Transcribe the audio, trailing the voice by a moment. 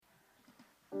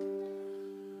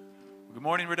Good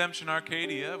morning, Redemption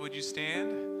Arcadia. Would you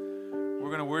stand? We're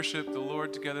going to worship the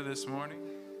Lord together this morning.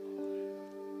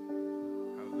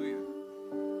 Hallelujah.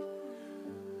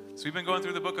 So we've been going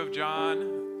through the book of John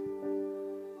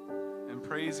and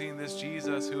praising this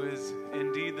Jesus who is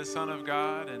indeed the Son of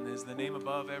God and is the name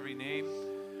above every name.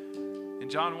 In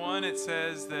John 1, it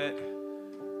says that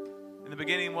in the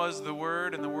beginning was the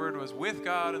Word, and the Word was with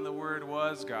God, and the Word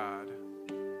was God.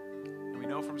 And we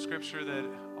know from Scripture that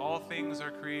all things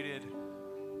are created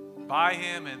by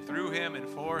Him and through Him and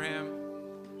for Him.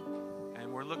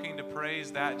 And we're looking to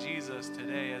praise that Jesus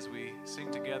today as we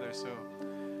sing together. So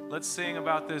let's sing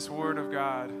about this Word of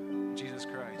God, Jesus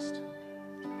Christ.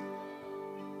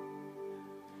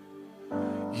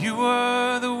 You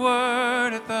were the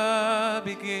Word at the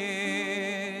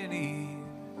beginning,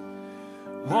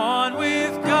 one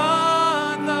with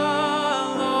God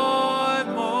the Lord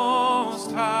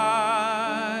Most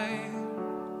High.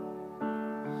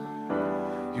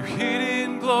 Your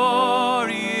hidden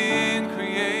glory in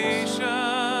creation,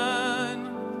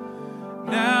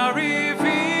 now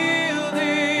revealed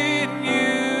in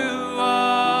you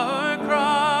are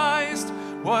Christ.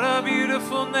 What a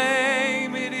beautiful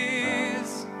name it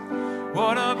is.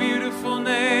 What a beautiful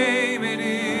name it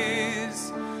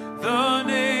is. The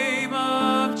name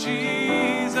of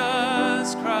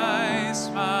Jesus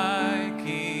Christ, my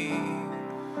King.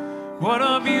 What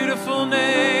a beautiful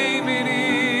name it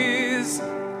is.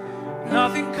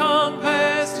 Nothing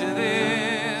compares to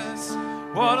this.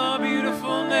 What a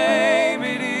beautiful name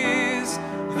it is.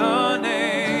 The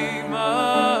name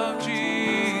of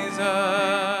Jesus.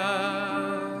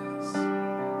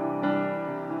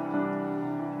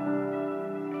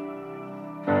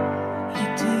 You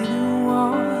didn't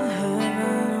want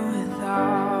heaven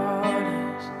without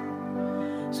us.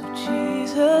 So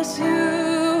Jesus,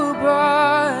 you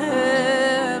brought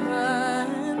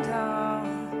heaven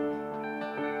down.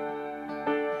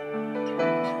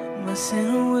 My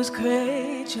sin was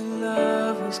great, your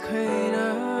love was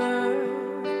greater.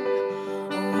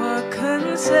 What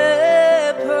can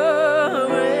separate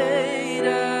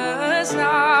us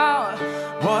now?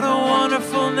 What a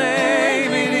wonderful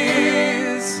name it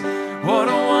is. What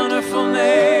a wonderful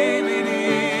name it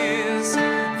is.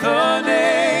 The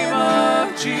name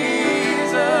of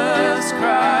Jesus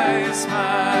Christ,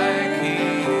 my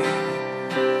King.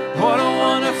 What a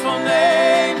wonderful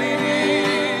name it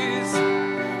is.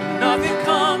 Nothing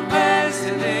compares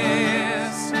to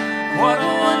this. What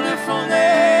a wonderful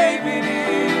name it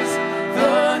is.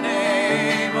 The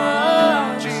name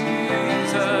of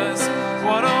Jesus.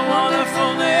 What a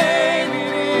wonderful name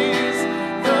it is.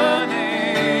 The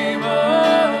name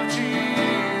of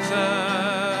Jesus.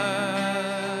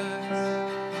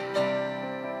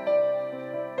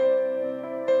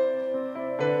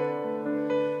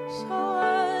 So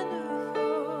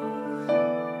wonderful,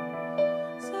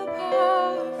 so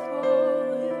powerful,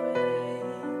 we reign.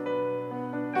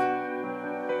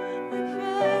 We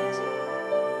praise you,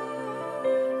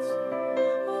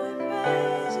 oh, we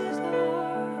praise you,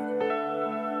 Lord.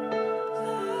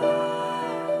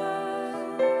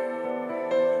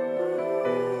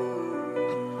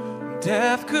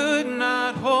 Death could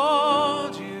not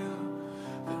hold you.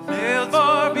 The veil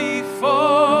far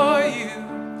before you.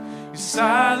 You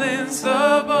silenced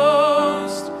the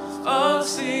boast of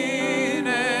sin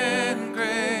and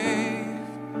grave.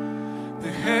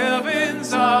 The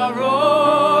heavens are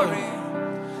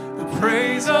roaring the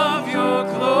praise of your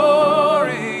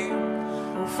glory.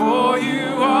 For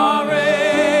you are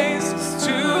raised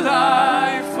to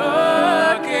life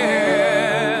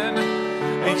again.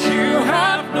 And you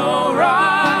have no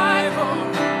rival.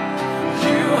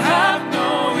 You have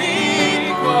no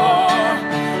equal.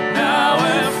 Now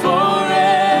and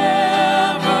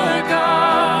forever, God.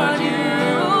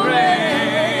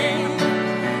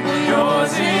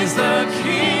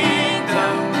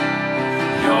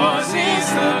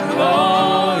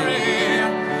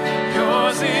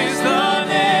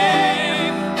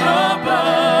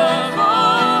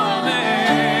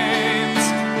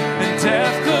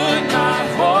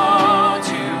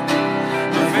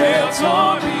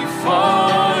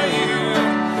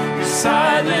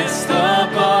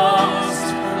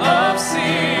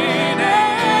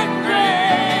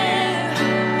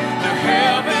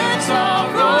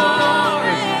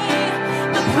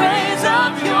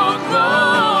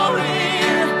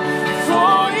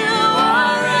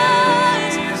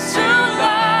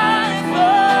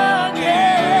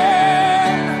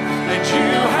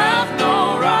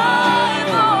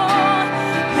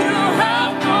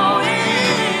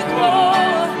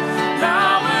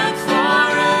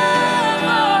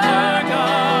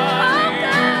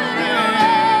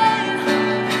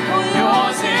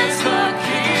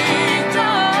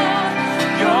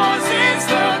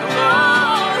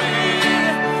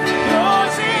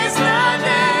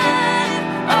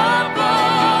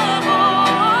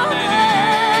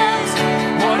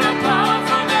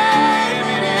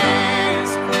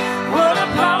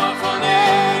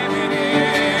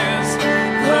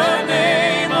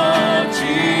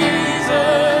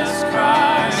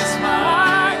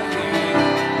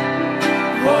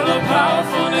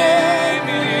 powerful name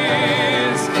it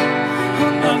is.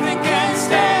 Nothing can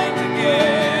stand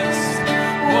against.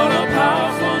 What a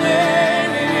powerful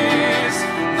name it is.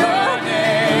 The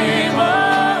name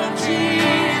of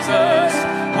Jesus.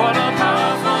 What a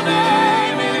powerful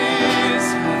name it is.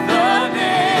 The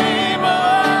name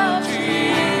of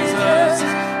Jesus.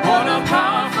 What a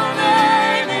powerful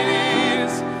name it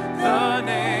is. The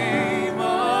name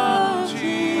of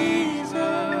Jesus.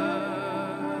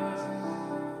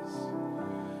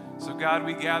 So God,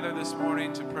 we gather this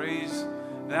morning to praise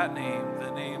that name, the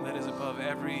name that is above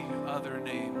every other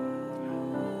name.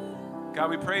 God,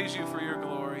 we praise you for your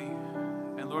glory.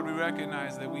 And Lord, we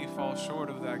recognize that we fall short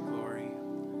of that glory.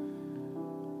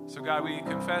 So God, we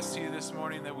confess to you this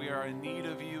morning that we are in need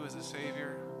of you as a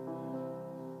Savior.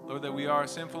 Lord, that we are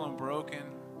sinful and broken,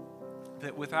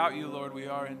 that without you, Lord, we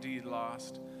are indeed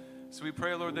lost. So we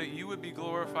pray, Lord, that you would be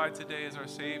glorified today as our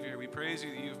Savior. We praise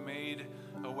you that you've made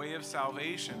a way of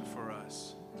salvation for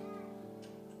us.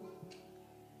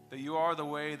 That you are the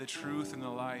way, the truth, and the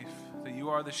life. That you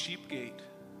are the sheep gate,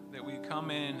 that we come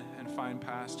in and find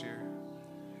pasture.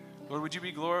 Lord, would you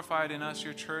be glorified in us,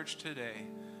 your church, today,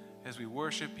 as we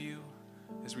worship you,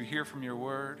 as we hear from your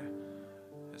word,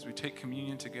 as we take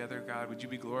communion together. God, would you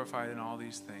be glorified in all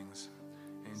these things?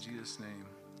 In Jesus' name,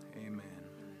 amen.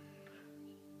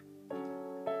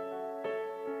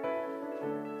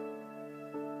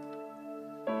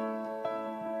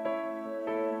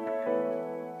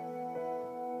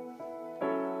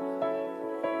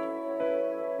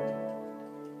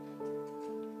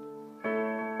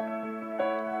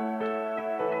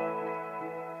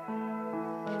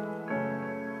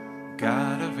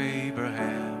 God of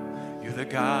Abraham, you're the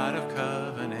God of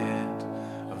covenant,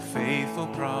 of faithful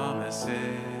promises.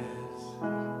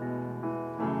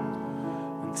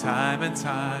 And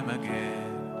time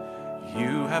again,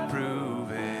 you have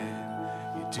proven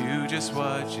you do just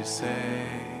what you say.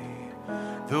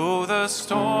 Though the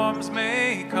storms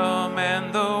may come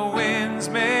and the winds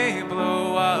may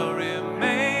blow, I'll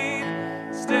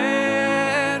remain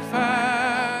steadfast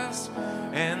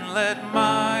and let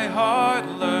my heart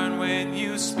learn when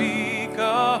you speak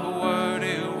a word,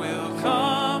 it will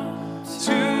come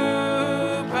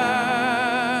to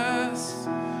pass.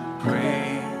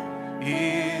 Great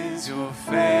is your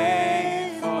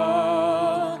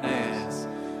faithfulness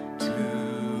to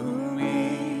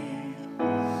me.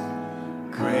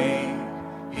 Great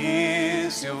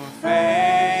is your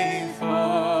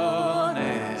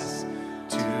faithfulness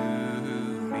to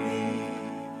me.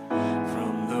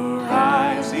 From the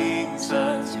rising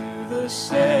sun to the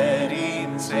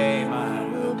setting same, I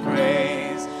will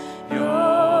praise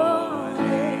your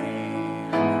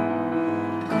name.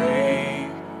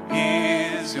 Great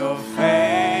is your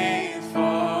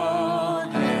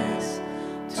faithfulness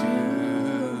to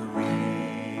me.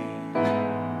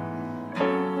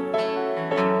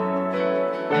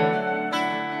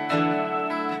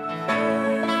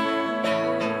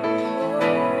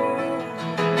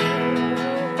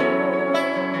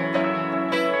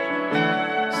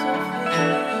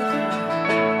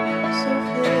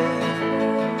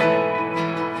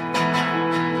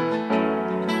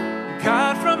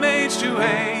 God, from age to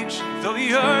age, though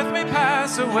the earth may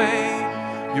pass away,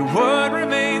 your word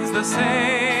remains the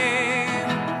same.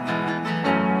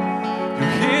 Your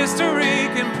history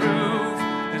can prove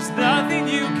there's nothing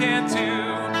you can't do.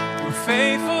 You're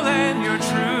faithful and you're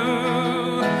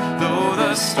true. Though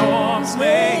the storms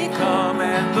may come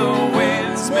and the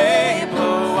winds may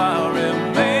blow, I'll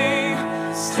remain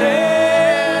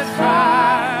steadfast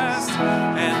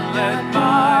and let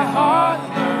my heart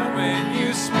learn when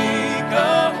you speak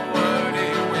a word,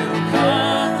 it will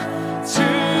come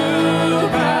to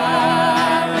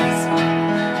pass.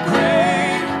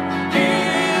 Great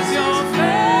is your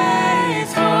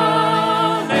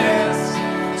faithfulness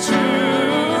to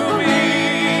me.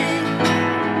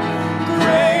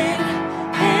 Great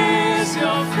is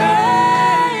your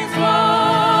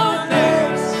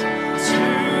faithfulness to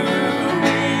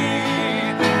me.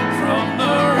 From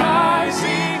the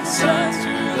rising sun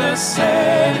to the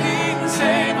setting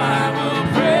same, I will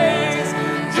praise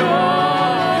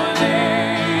your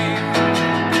name.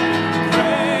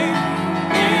 Great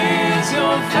is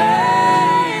your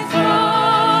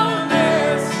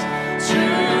faithfulness to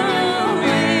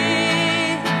me.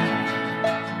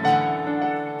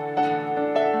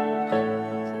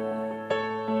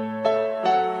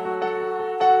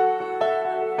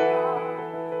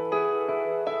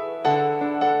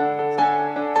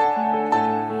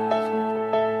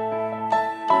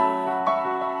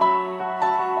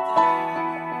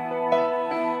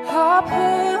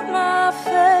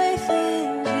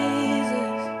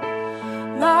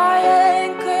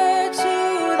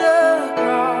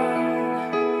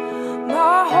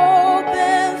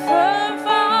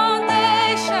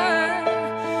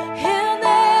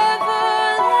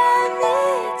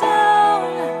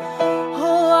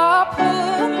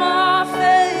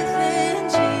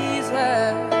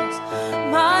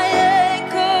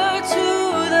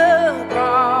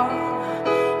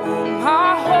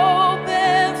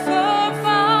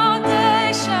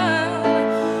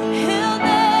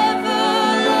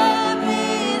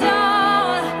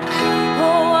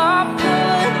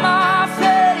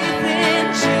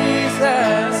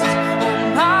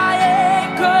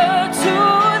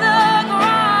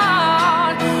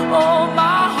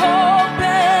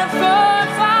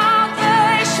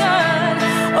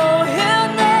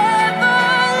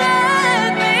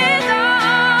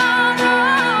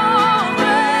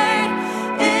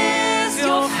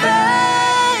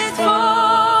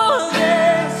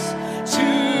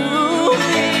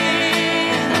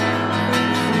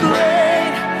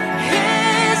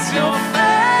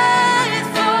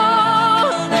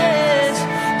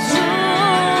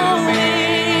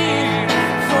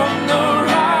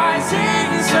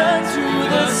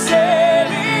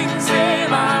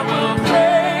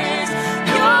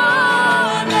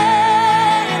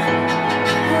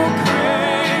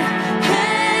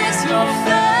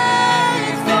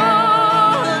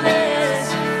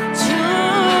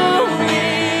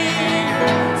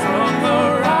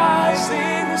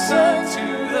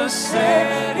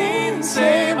 setting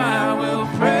same, I will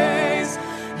praise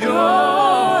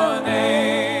your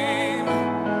name.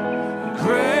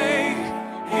 Great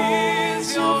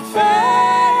is your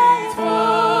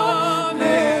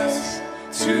faithfulness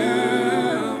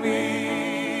to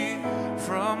me.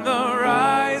 From the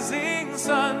rising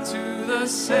sun to the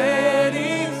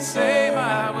setting same,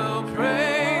 I will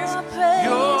praise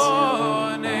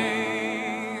your name.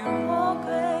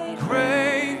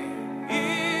 Great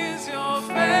is your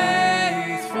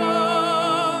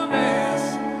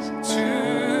faithfulness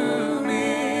to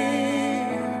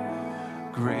me.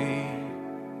 Great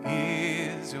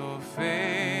is your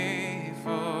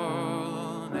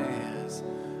faithfulness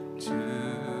to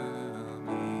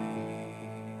me.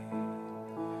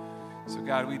 So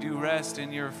God, we do rest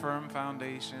in your firm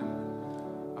foundation,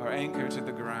 our anchor to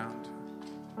the ground.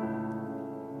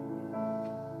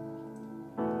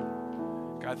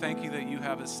 God, thank you that you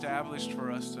have established for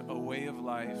us a way of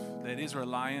life that is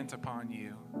reliant upon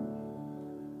you,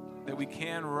 that we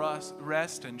can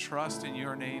rest and trust in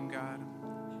your name, God,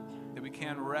 that we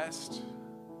can rest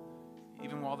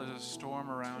even while there's a storm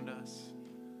around us.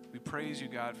 We praise you,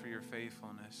 God, for your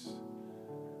faithfulness.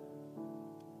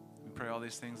 We pray all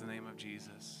these things in the name of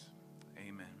Jesus.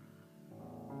 Amen.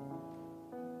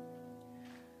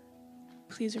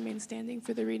 Please remain standing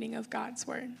for the reading of God's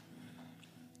word.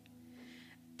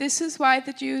 This is why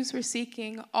the Jews were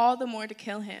seeking all the more to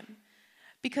kill him,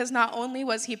 because not only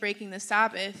was he breaking the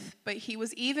Sabbath, but he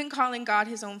was even calling God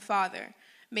his own Father,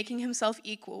 making himself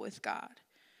equal with God.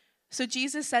 So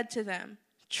Jesus said to them,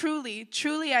 "Truly,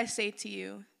 truly I say to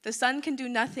you, the Son can do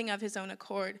nothing of his own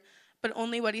accord, but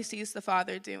only what he sees the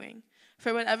Father doing.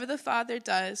 For whatever the Father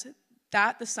does,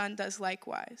 that the Son does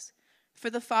likewise. For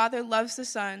the Father loves the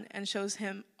Son and shows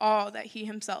him all that he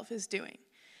himself is doing.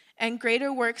 And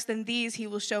greater works than these he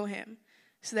will show him,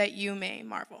 so that you may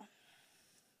marvel."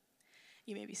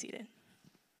 You may be seated.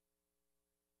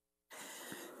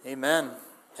 Amen.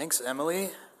 Thanks,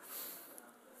 Emily.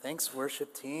 Thanks,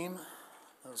 worship team.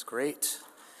 That was great.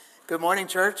 Good morning,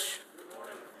 church.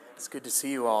 It's good to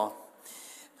see you all.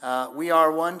 We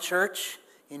are one church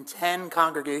in 10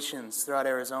 congregations throughout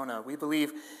Arizona. We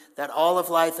believe that all of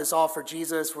life is all for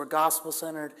Jesus. We're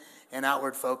gospel-centered and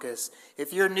outward focused.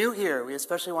 If you're new here, we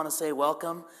especially want to say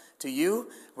welcome to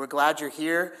you. We're glad you're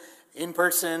here. In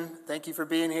person, thank you for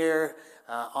being here.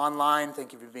 Online,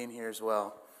 thank you for being here as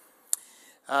well.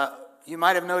 You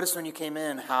might have noticed when you came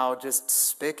in how just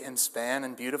spick and span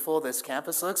and beautiful this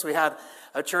campus looks. We had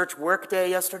a church work day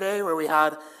yesterday where we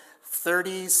had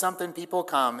 30-something people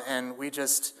come, and we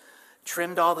just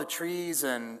trimmed all the trees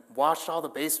and washed all the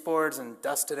baseboards and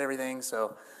dusted everything.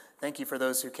 So thank you for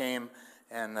those who came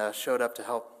and showed up to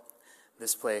help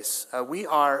this place. We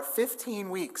are 15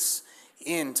 weeks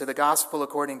into the Gospel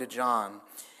according to John.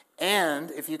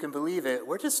 And if you can believe it,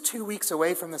 we're just 2 weeks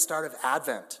away from the start of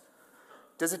Advent.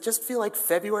 Does it just feel like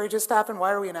February just happened?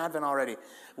 Why are we in Advent already?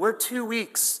 We're 2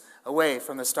 weeks away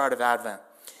from the start of Advent.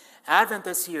 Advent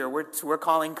this year, we're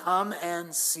calling Come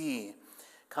and See.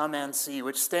 Come and See,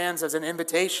 which stands as an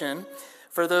invitation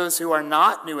for those who are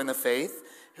not new in the faith,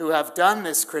 who have done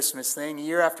this Christmas thing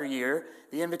year after year.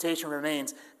 The invitation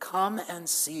remains, come and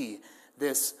see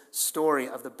this story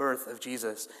of the birth of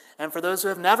Jesus. And for those who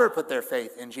have never put their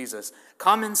faith in Jesus,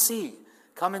 come and see.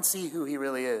 Come and see who he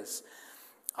really is.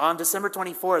 On December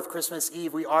 24th, Christmas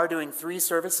Eve, we are doing 3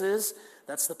 services.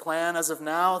 That's the plan as of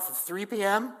now, 3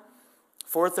 p.m.,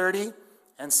 4:30,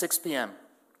 and 6 p.m.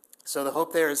 So the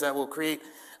hope there is that we'll create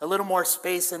a little more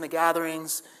space in the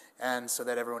gatherings, and so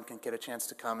that everyone can get a chance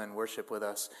to come and worship with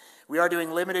us. We are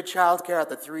doing limited childcare at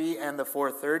the 3 and the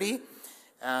 4:30,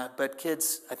 but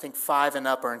kids, I think 5 and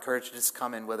up, are encouraged to just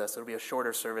come in with us. It'll be a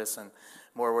shorter service and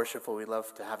more worshipful. We'd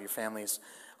love to have your families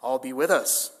all be with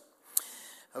us.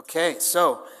 Okay,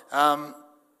 so,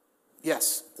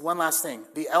 yes, one last thing.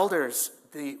 The elders,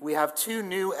 we have 2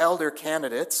 new elder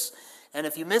candidates, and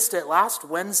if you missed it, last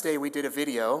Wednesday we did a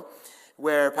video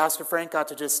where Pastor Frank got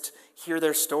to just hear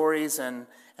their stories, and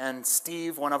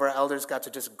Steve, one of our elders, got to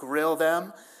just grill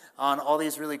them on all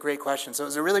these really great questions. So it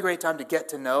was a really great time to get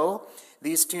to know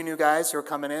these 2 new guys who are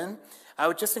coming in. I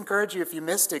would just encourage you, if you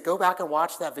missed it, go back and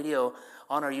watch that video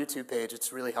on our YouTube page.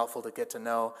 It's really helpful to get to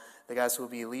know the guys who will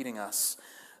be leading us.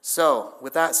 So,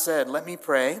 with that said, let me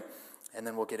pray, and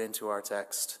then we'll get into our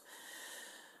text.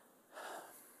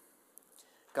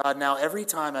 God, now every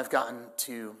time I've gotten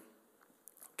to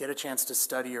get a chance to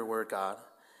study your word, God,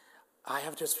 I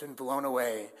have just been blown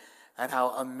away at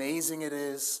how amazing it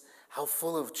is, how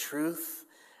full of truth,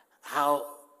 how,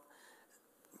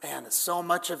 so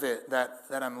much of it that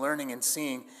I'm learning and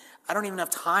seeing, I don't even have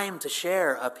time to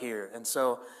share up here. And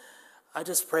so I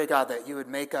just pray, God, that you would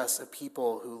make us a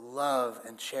people who love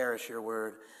and cherish your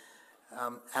word.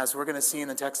 As we're going to see in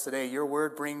the text today, your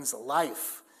word brings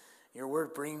life. Your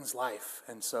word brings life.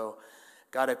 And so,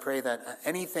 God, I pray that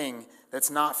anything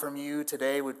that's not from you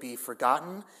today would be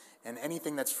forgotten, and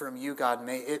anything that's from you, God,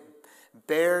 may it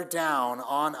bear down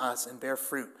on us and bear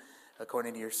fruit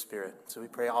according to your Spirit. So we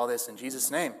pray all this in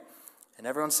Jesus' name. And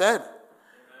everyone said,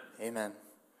 Amen. Amen.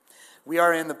 We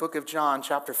are in the book of John,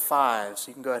 chapter 5, so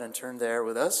you can go ahead and turn there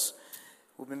with us.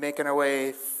 We'll be making our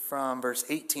way from verse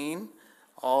 18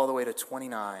 all the way to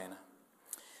 29.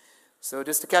 So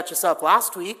just to catch us up,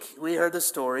 last week we heard the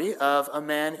story of a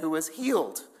man who was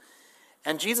healed.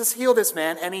 And Jesus healed this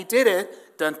man, and he did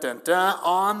it, dun dun dun,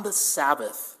 on the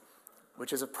Sabbath,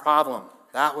 which is a problem.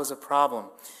 That was a problem.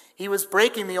 He was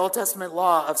breaking the Old Testament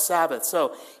law of Sabbath.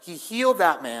 So he healed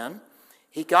that man,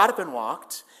 he got up and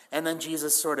walked, and then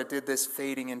Jesus sort of did this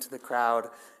fading into the crowd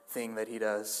thing that he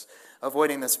does,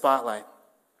 avoiding the spotlight.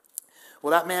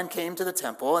 Well, that man came to the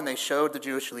temple, and they showed the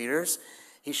Jewish leaders.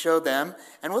 He showed them,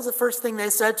 and what was the first thing they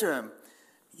said to him?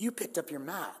 You picked up your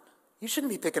mat. You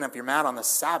shouldn't be picking up your mat on the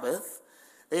Sabbath.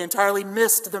 They entirely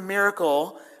missed the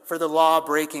miracle for the law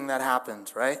breaking that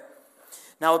happened, right?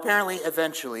 Now, apparently,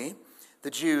 eventually,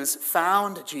 the Jews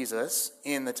found Jesus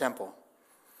in the temple.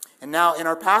 And now in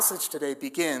our passage today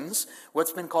begins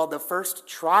what's been called the first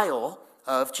trial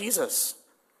of Jesus.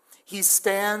 He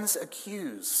stands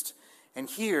accused. And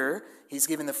here he's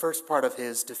giving the first part of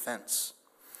his defense.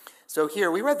 So here,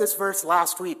 we read this verse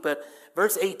last week, but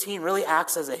verse 18 really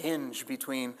acts as a hinge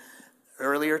between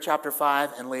earlier chapter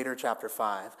 5 and later chapter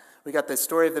 5. We got the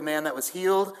story of the man that was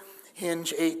healed,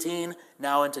 hinge 18,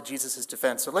 now into Jesus'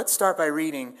 defense. So let's start by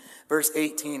reading verse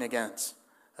 18 again.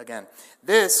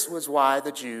 This was why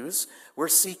the Jews were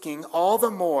seeking all the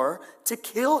more to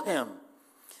kill him.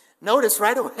 Notice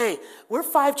right away, we're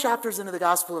 5 chapters into the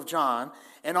Gospel of John,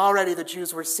 and already the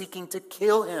Jews were seeking to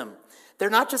kill him.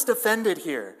 They're not just offended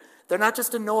here. They're not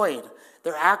just annoyed.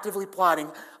 They're actively plotting,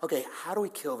 okay, how do we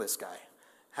kill this guy?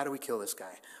 How do we kill this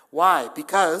guy? Why?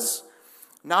 Because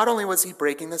not only was he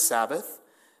breaking the Sabbath,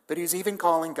 but he was even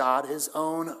calling God his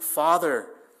own Father,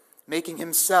 making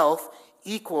himself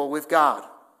equal with God.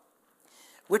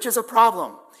 Which is a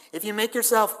problem. If you make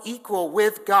yourself equal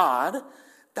with God,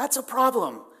 that's a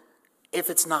problem if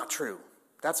it's not true.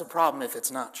 That's a problem if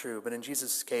it's not true. But in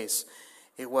Jesus' case,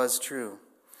 it was true.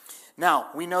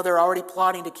 Now, we know they're already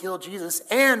plotting to kill Jesus,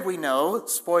 and we know,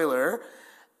 spoiler,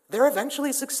 they're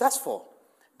eventually successful.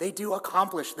 They do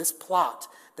accomplish this plot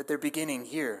that they're beginning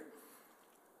here.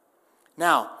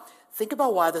 Now, think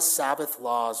about why the Sabbath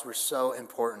laws were so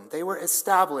important. They were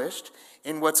established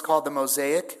in what's called the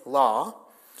Mosaic Law,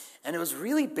 and it was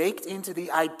really baked into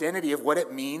the identity of what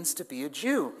it means to be a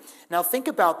Jew. Now think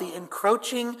about the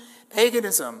encroaching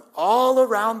paganism all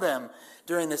around them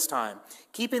during this time.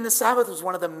 Keeping the Sabbath was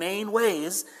one of the main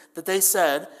ways that they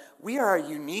said, we are a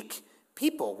unique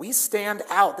people. We stand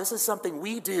out. This is something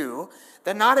we do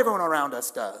that not everyone around us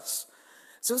does.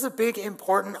 So it was a big,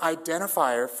 important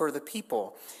identifier for the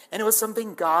people. And it was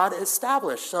something God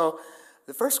established. So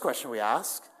the first question we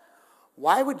ask,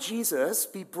 why would Jesus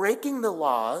be breaking the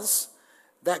laws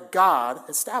that God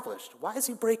established? Why is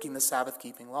he breaking the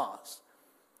Sabbath-keeping laws?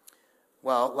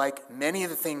 Well, like many of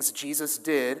the things Jesus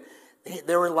did,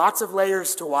 there were lots of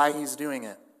layers to why he's doing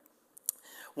it.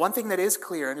 One thing that is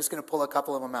clear, I'm just going to pull a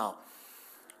couple of them out.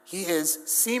 He is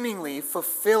seemingly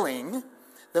fulfilling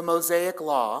the Mosaic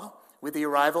law with the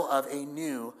arrival of a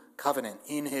new covenant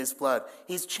in his blood.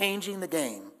 He's changing the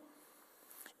game.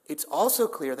 It's also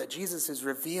clear that Jesus is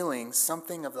revealing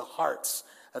something of the hearts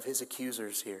of his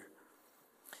accusers here.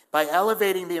 By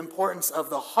elevating the importance of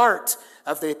the heart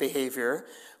of the behavior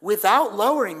without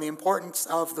lowering the importance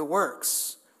of the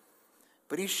works.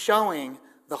 But he's showing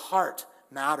the heart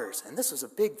matters. And this was a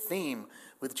big theme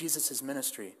with Jesus'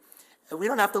 ministry. And we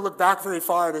don't have to look back very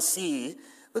far to see.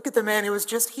 Look at the man who was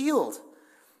just healed.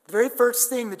 The very first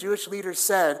thing the Jewish leaders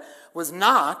said was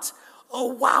not, oh,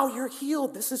 wow, you're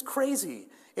healed. This is crazy.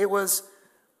 It was,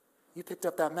 you picked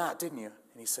up that mat, didn't you?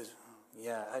 And he said,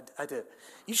 yeah, I did.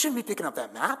 You shouldn't be picking up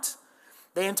that mat.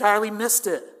 They entirely missed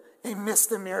it. They missed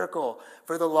the miracle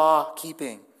for the law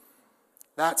keeping.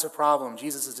 That's a problem.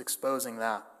 Jesus is exposing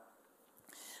that.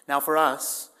 Now for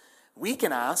us, we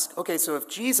can ask, okay, so if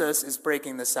Jesus is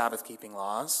breaking the Sabbath-keeping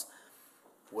laws,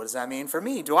 what does that mean for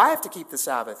me? Do I have to keep the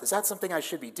Sabbath? Is that something I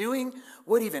should be doing?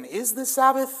 What even is the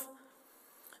Sabbath?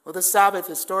 Well, the Sabbath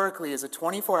historically is a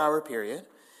 24-hour period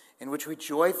in which we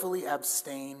joyfully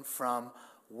abstain from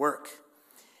work.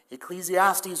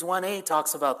 Ecclesiastes 1:8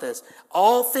 talks about this.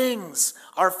 All things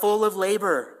are full of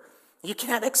labor, You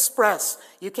can't express,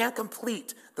 you can't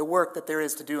complete the work that there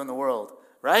is to do in the world,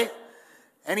 right?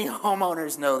 Any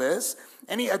homeowners know this.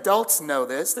 Any adults know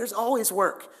this. There's always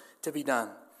work to be done.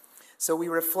 So we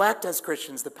reflect as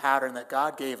Christians the pattern that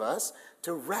God gave us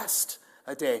to rest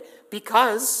a day,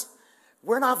 because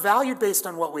we're not valued based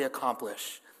on what we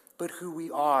accomplish, but who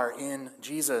we are in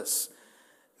Jesus.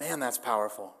 Man, that's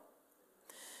powerful.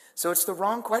 So it's the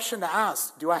wrong question to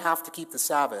ask, do I have to keep the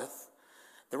Sabbath?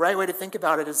 The right way to think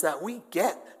about it is that we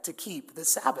get to keep the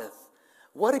Sabbath.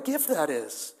 What a gift that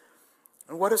is.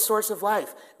 And what a source of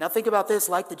life. Now think about this,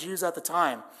 like the Jews at the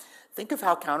time. Think of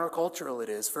how countercultural it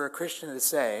is for a Christian to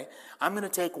say, I'm going to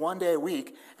take one day a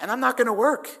week and I'm not going to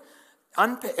work.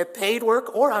 Paid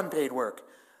work or unpaid work.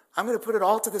 I'm going to put it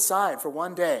all to the side for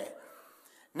one day.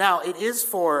 Now, it is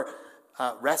for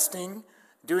resting,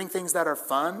 doing things that are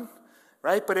fun,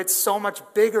 right? But it's so much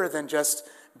bigger than just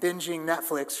binging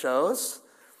Netflix shows.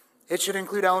 It should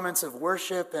include elements of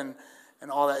worship and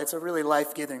all that. It's a really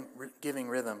life-giving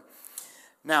rhythm.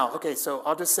 Now, okay, so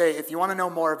I'll just say, if you want to know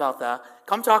more about that,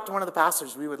 come talk to one of the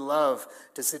pastors. We would love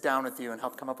to sit down with you and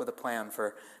help come up with a plan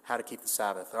for how to keep the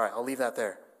Sabbath. All right, I'll leave that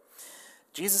there.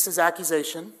 Jesus'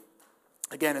 accusation,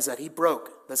 again, is that he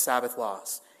broke the Sabbath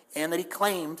laws and that he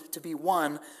claimed to be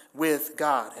one with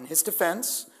God. And his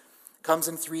defense comes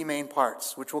in three main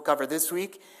parts, which we'll cover this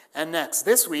week and next.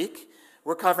 This week,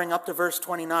 we're covering up to verse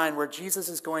 29, where Jesus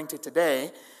is going to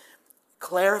today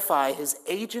clarify his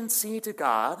agency to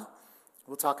God.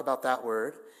 We'll talk about that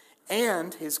word,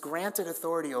 and his granted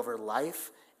authority over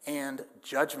life and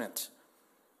judgment.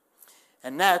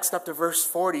 And next, up to verse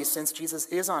 40, since Jesus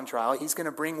is on trial, he's going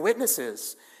to bring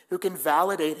witnesses who can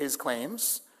validate his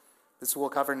claims. This we'll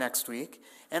cover next week.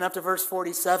 And up to verse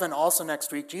 47, also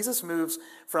next week, Jesus moves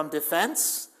from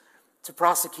defense to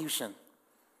prosecution,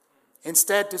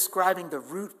 instead describing the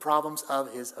root problems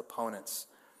of his opponents.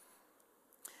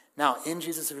 Now, in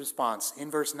Jesus' response,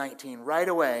 in verse 19, right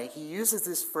away, he uses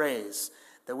this phrase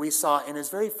that we saw in his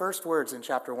very first words in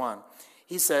chapter 1.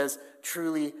 He says,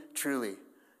 truly, truly.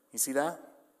 You see that?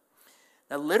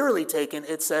 Now, literally taken,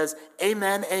 it says,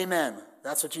 amen, amen.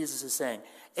 That's what Jesus is saying.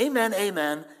 Amen,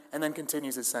 amen, and then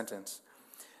continues his sentence,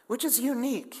 which is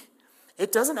unique.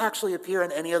 It doesn't actually appear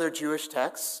in any other Jewish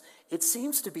texts. It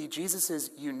seems to be Jesus'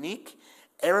 unique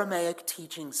Aramaic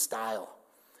teaching style,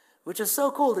 which is so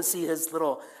cool to see his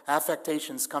little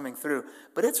affectations coming through.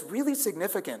 But it's really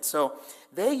significant. So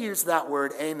they use that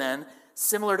word, amen,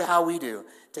 similar to how we do.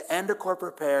 To end a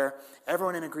corporate prayer,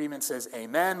 everyone in agreement says,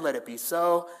 amen, let it be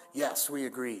so. Yes, we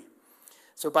agree.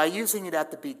 So by using it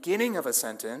at the beginning of a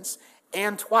sentence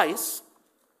and twice,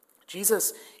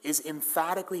 Jesus is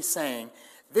emphatically saying,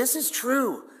 this is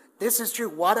true. This is true.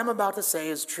 What I'm about to say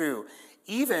is true.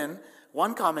 Even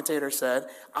one commentator said,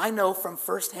 I know from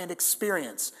firsthand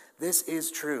experience, this is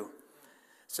true.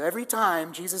 So every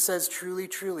time Jesus says truly,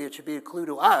 truly, it should be a clue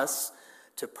to us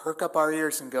to perk up our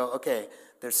ears and go, okay,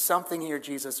 there's something here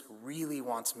Jesus really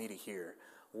wants me to hear.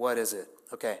 What is it?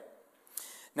 Okay.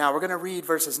 Now we're going to read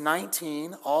verses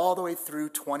 19 all the way through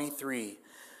 23.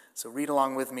 So read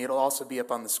along with me. It'll also be up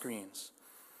on the screens.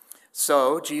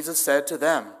 So Jesus said to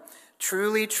them,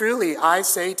 truly, truly, I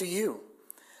say to you,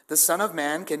 the Son of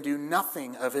Man can do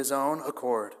nothing of his own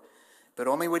accord, but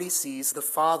only what he sees the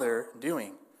Father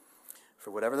doing.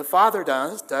 For whatever the Father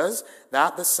does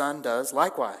that the Son does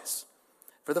likewise.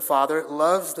 For the Father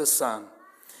loves the Son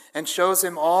and shows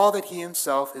him all that he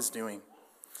himself is doing.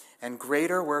 And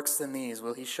greater works than these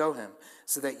will he show him,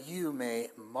 so that you may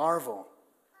marvel.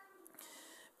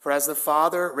 For as the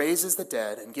Father raises the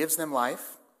dead and gives them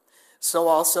life, so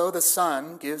also the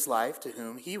Son gives life to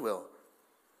whom he will.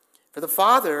 For the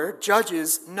Father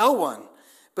judges no one,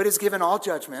 but has given all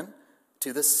judgment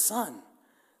to the Son,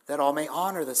 that all may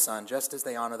honor the Son, just as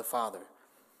they honor the Father.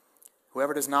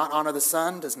 Whoever does not honor the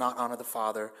Son does not honor the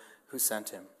Father who sent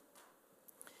him.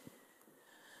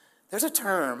 There's a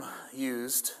term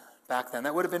used back then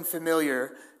that would have been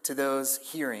familiar to those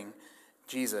hearing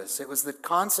Jesus. It was the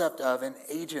concept of an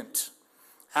agent,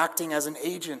 acting as an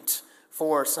agent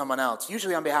for someone else,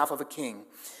 usually on behalf of a king.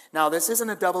 Now, this isn't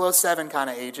a 007 kind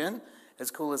of agent,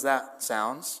 as cool as that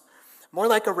sounds. More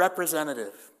like a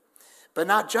representative. But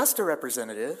not just a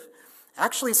representative,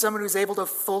 actually someone who's able to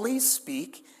fully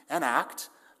speak and act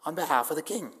on behalf of the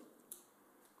king.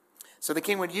 So the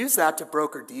king would use that to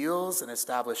broker deals and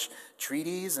establish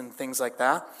treaties and things like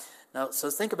that. Now, so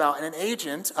think about an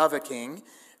agent of a king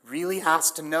really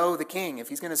has to know the king if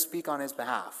he's going to speak on his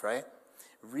behalf, right?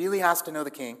 Really has to know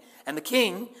the king. And the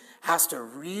king has to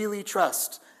really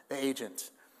trust the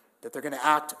agent, that they're going to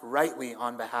act rightly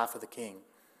on behalf of the king.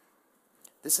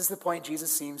 This is the point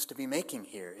Jesus seems to be making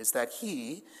here, is that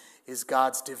he is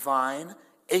God's divine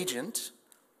agent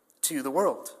to the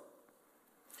world.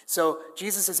 So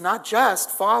Jesus is not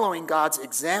just following God's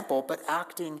example, but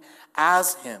acting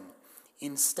as him,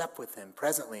 in step with him,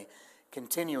 presently,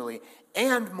 continually.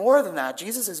 And more than that,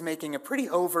 Jesus is making a pretty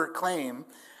overt claim.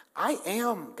 I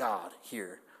am God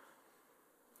here.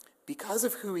 Because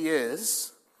of who he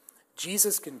is,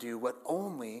 Jesus can do what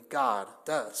only God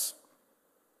does.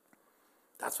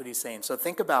 That's what he's saying. So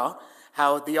think about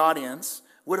how the audience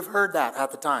would have heard that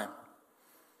at the time.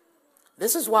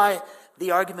 This is why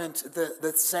the argument,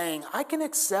 the saying, I can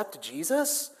accept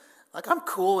Jesus, like I'm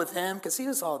cool with him because he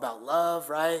was all about love,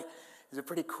 right? He's a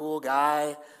pretty cool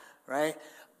guy, right?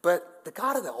 But the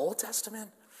God of the Old Testament,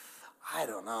 I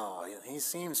don't know. He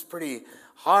seems pretty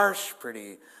harsh,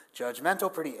 pretty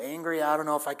judgmental, pretty angry. I don't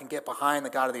know if I can get behind the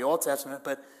God of the Old Testament,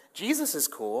 but Jesus is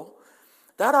cool.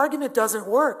 That argument doesn't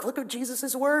work. Look at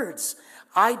Jesus' words.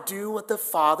 I do what the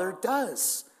Father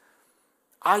does.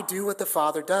 I do what the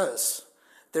Father does.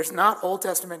 There's not Old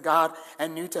Testament God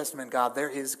and New Testament God. There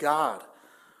is God.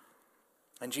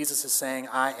 And Jesus is saying,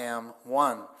 I am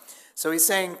one. So he's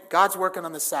saying, God's working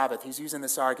on the Sabbath. He's using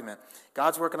this argument.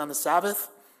 God's working on the Sabbath,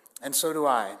 and so do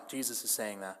I. Jesus is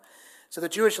saying that. So the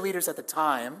Jewish leaders at the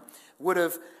time would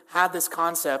have had this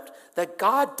concept that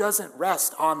God doesn't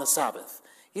rest on the Sabbath.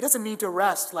 He doesn't need to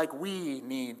rest like we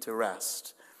need to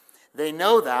rest. They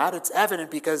know that. It's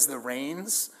evident because the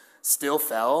rains still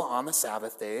fell on the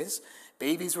Sabbath days.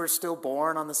 Babies were still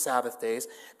born on the Sabbath days.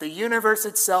 The universe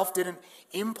itself didn't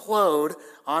implode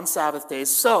on Sabbath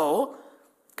days. So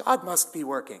God must be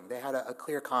working. They had a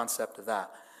clear concept of that.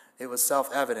 It was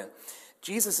self-evident.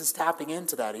 Jesus is tapping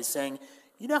into that. He's saying,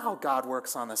 you know how God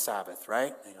works on the Sabbath,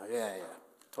 right? And you go, yeah,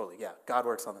 totally, yeah. God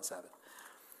works on the Sabbath.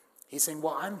 He's saying,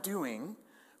 well, I'm doing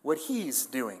what he's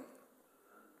doing.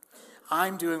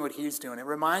 I'm doing what he's doing. It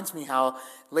reminds me how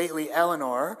lately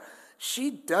Eleanor,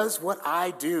 she does what I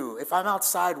do. If I'm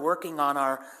outside working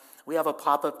on we have a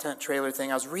pop-up tent trailer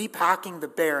thing. I was repacking the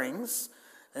bearings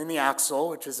in the axle,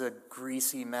 which is a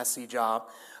greasy, messy job.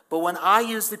 But when I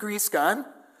use the grease gun,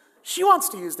 she wants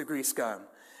to use the grease gun.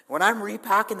 When I'm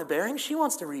repacking the bearings, she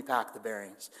wants to repack the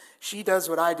bearings. She does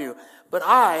what I do. But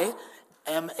I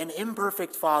am an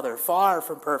imperfect father, far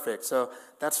from perfect. So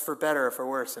that's for better or for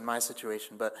worse in my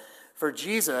situation. But for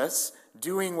Jesus,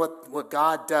 doing what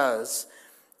God does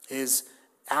is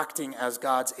acting as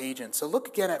God's agent. So look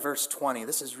again at verse 20.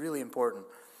 This is really important.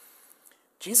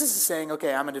 Jesus is saying,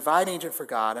 okay, I'm a divine agent for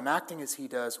God. I'm acting as he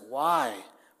does. Why?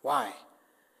 Why?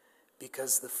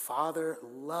 Because the Father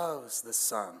loves the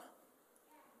Son.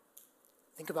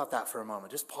 Think about that for a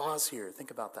moment. Just pause here.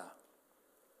 Think about that.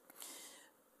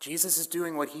 Jesus is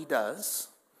doing what he does,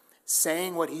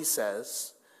 saying what he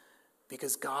says,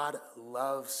 because God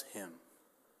loves him.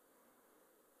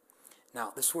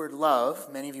 Now, this word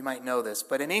love, many of you might know this,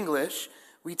 but in English,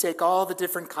 we take all the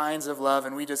different kinds of love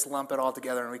and we just lump it all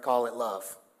together and we call it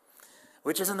love,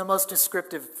 which isn't the most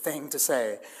descriptive thing to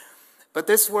say. But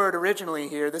this word originally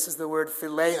here, this is the word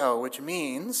phileo, which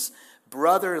means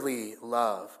brotherly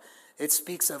love. It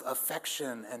speaks of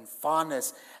affection and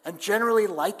fondness and generally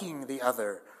liking the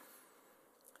other.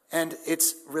 And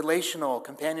it's relational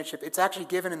companionship. It's actually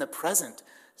given in the present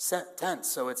tense,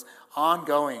 so it's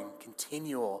ongoing,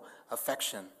 continual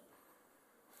affection.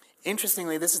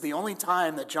 Interestingly, this is the only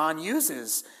time that John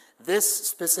uses this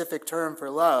specific term for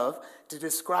love to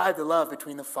describe the love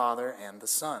between the Father and the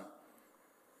Son.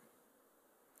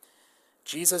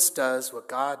 Jesus does what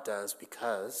God does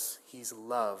because he's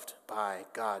loved by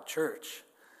God. Church,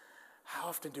 how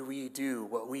often do we do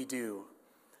what we do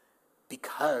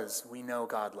because we know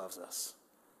God loves us?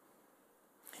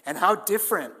 And how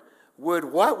different would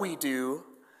what we do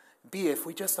be if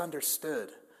we just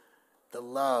understood the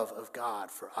love of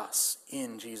God for us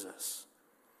in Jesus?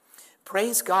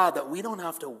 Praise God that we don't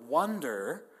have to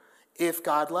wonder if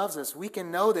God loves us. We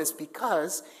can know this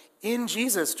because in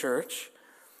Jesus, church,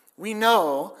 we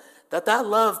know that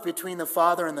love between the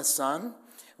Father and the Son,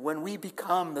 when we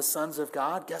become the sons of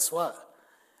God, guess what?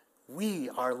 We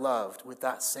are loved with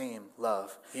that same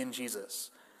love in Jesus.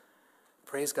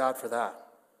 Praise God for that.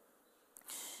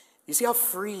 You see how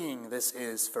freeing this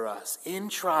is for us. In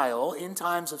trial, in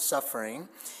times of suffering,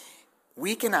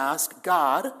 we can ask,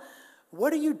 God,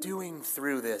 what are you doing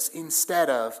through this? Instead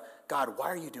of, God, why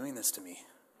are you doing this to me?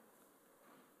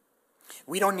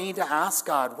 We don't need to ask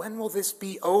God, when will this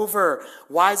be over?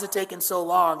 Why is it taking so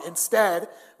long? Instead,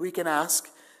 we can ask,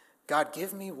 God,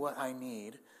 give me what I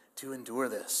need to endure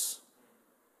this.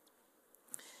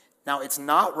 Now, it's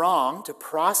not wrong to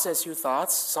process your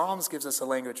thoughts. Psalms gives us a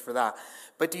language for that.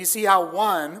 But do you see how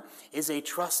one is a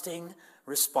trusting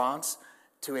response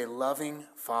to a loving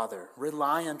Father,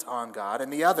 reliant on God,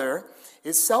 and the other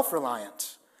is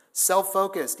self-reliant,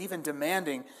 self-focused, even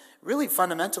demanding, really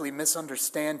fundamentally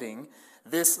misunderstanding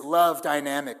this love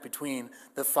dynamic between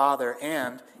the Father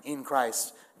and in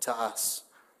Christ to us.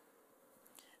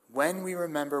 When we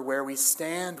remember where we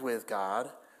stand with God,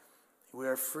 we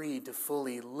are free to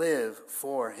fully live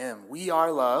for him. We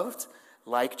are loved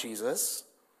like Jesus,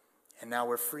 and now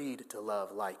we're freed to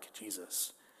love like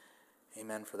Jesus.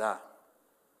 Amen for that.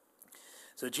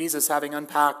 So Jesus, having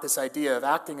unpacked this idea of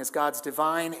acting as God's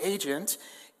divine agent,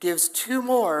 gives two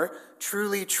more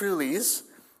trulies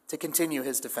to continue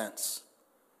his defense.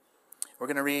 We're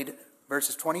going to read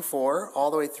verses 24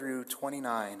 all the way through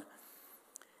 29.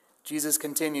 Jesus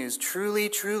continues, "Truly,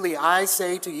 truly, I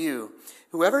say to you,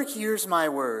 whoever hears my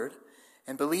word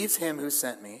and believes him who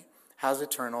sent me has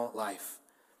eternal life.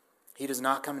 He does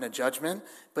not come into judgment,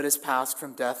 but is passed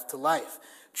from death to life.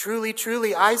 Truly,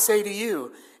 truly, I say to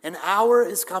you, an hour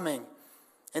is coming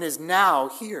and is now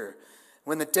here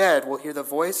when the dead will hear the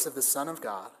voice of the Son of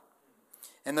God,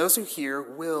 and those who hear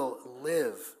will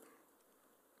live.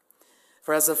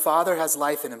 For as the Father has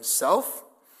life in himself,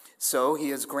 so he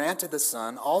has granted the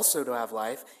Son also to have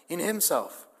life in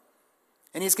himself.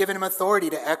 And he's given him authority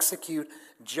to execute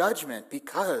judgment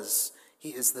because he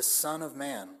is the Son of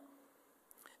Man.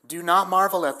 Do not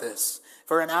marvel at this,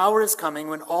 for an hour is coming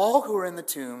when all who are in the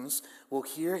tombs will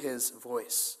hear his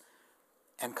voice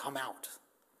and come out.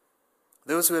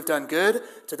 Those who have done good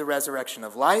to the resurrection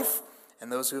of life,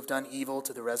 and those who have done evil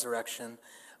to the resurrection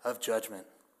of judgment."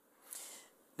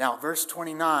 Now, verse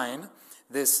 29,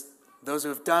 those who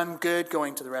have done good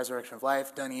going to the resurrection of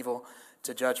life, done evil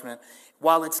to judgment.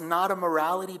 While it's not a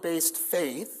morality-based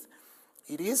faith,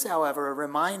 it is, however, a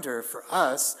reminder for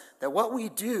us that what we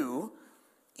do,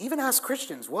 even as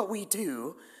Christians, what we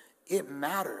do, it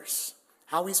matters.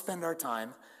 How we spend our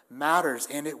time matters,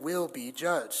 and it will be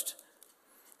judged.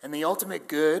 And the ultimate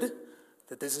good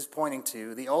that this is pointing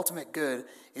to, the ultimate good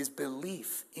is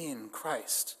belief in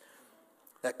Christ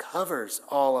that covers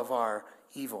all of our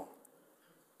evil.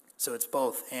 So it's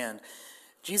both and.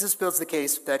 Jesus builds the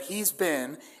case that he's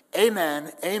been,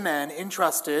 amen,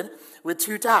 entrusted with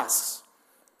two tasks.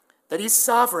 That he's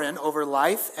sovereign over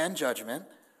life and judgment.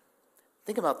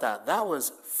 Think about that. That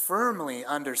was firmly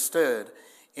understood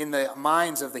in the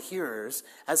minds of the hearers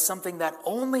as something that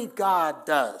only God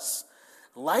does.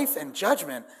 Life and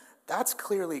judgment, that's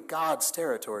clearly God's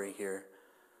territory here.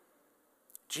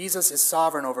 Jesus is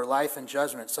sovereign over life and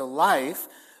judgment. So life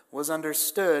was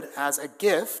understood as a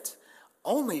gift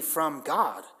only from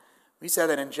God. We said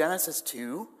that in Genesis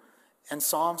 2 and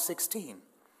Psalm 16.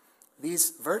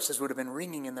 These verses would have been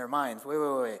ringing in their minds.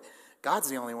 Wait. God's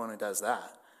the only one who does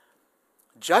that.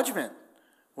 Judgment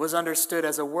was understood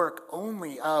as a work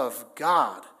only of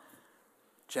God.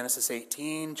 Genesis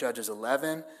 18, Judges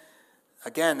 11.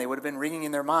 Again, they would have been ringing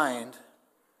in their mind.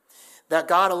 That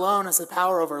God alone has the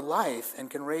power over life and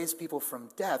can raise people from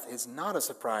death is not a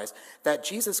surprise. That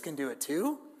Jesus can do it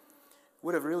too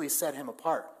would have really set him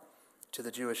apart to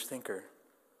the Jewish thinker.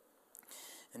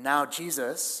 And now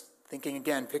Jesus, thinking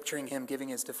again, picturing him giving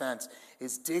his defense,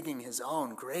 is digging his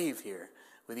own grave here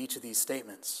with each of these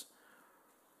statements.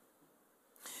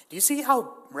 Do you see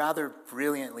how rather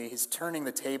brilliantly he's turning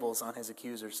the tables on his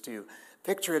accusers too?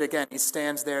 Picture it again. He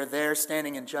stands there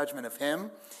standing in judgment of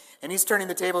him. And he's turning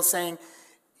the tables saying,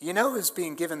 you know who's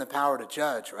being given the power to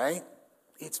judge, right?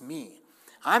 It's me.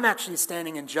 I'm actually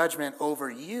standing in judgment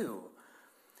over you.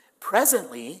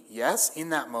 Presently, yes, in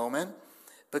that moment,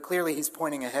 but clearly he's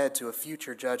pointing ahead to a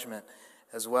future judgment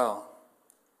as well.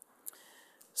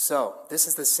 So, this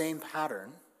is the same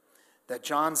pattern that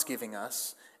John's giving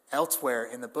us elsewhere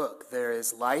in the book. There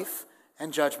is life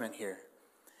and judgment here.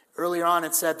 Earlier on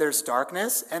it said there's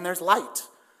darkness and there's light.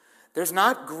 There's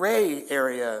not gray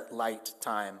area light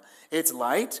time. It's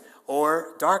light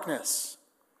or darkness.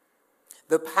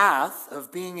 The path of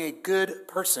being a good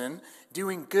person,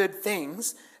 doing good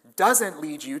things, doesn't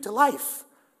lead you to life.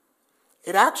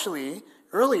 It actually,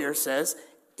 earlier says,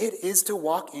 it is to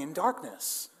walk in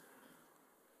darkness.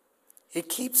 It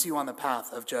keeps you on the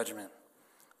path of judgment.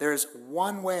 There is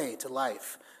one way to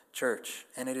life, church,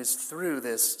 and it is through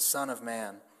this Son of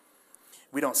Man.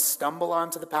 We don't stumble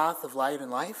onto the path of light and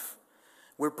life.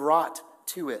 We're brought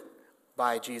to it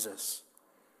by Jesus.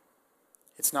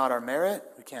 It's not our merit.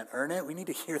 We can't earn it. We need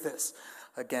to hear this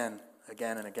again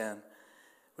and again.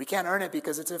 We can't earn it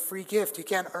because it's a free gift. You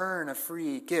can't earn a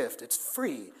free gift. It's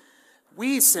free.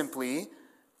 We simply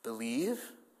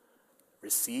believe,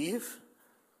 receive,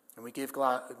 and we give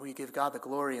God the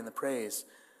glory and the praise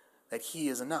that he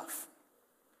is enough.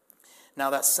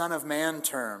 Now that Son of Man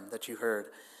term that you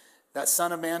heard, That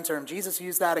Son of Man term, Jesus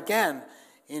used that again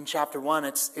in chapter 1.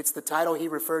 It's the title he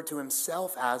referred to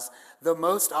himself as the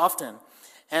most often.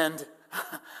 And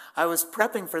I was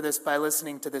prepping for this by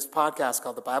listening to this podcast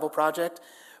called The Bible Project,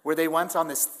 where they went on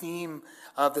this theme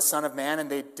of the Son of Man, and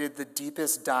they did the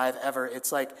deepest dive ever.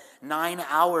 It's like 9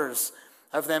 hours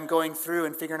of them going through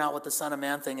and figuring out what the Son of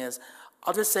Man thing is.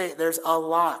 I'll just say there's a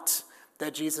lot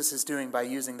that Jesus is doing by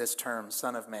using this term,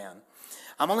 Son of Man.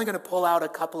 I'm only going to pull out a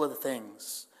couple of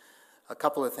things.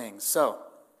 So,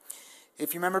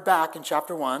 if you remember back in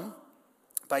chapter 1,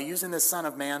 by using this Son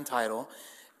of Man title,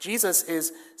 Jesus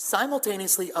is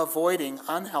simultaneously avoiding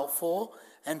unhelpful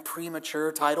and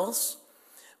premature titles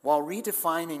while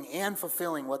redefining and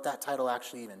fulfilling what that title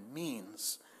actually even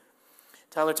means.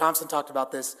 Tyler Thompson talked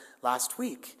about this last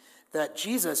week, that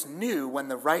Jesus knew when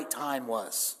the right time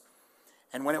was.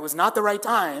 And when it was not the right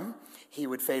time, he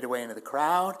would fade away into the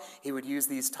crowd. He would use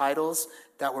these titles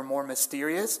that were more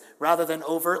mysterious rather than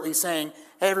overtly saying,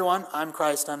 hey everyone, I'm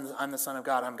Christ, I'm the Son of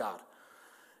God, I'm God.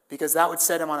 Because that would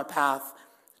set him on a path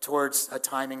towards a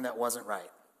timing that wasn't right.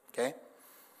 Okay?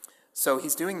 So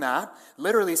he's doing that.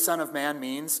 Literally, Son of Man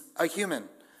means a human.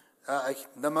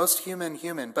 The most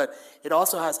human. But it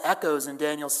also has echoes in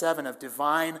Daniel 7 of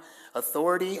divine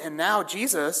authority. And now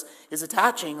Jesus is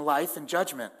attaching life and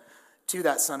judgment to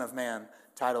that Son of Man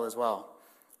title as well,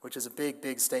 which is a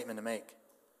big statement to make.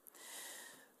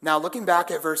 Now, looking back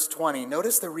at verse 20,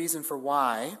 notice the reason for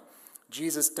why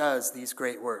Jesus does these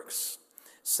great works.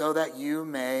 So that you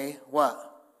may,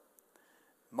 what?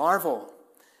 Marvel.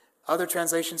 Other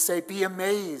translations say, be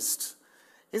amazed.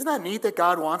 Isn't that neat that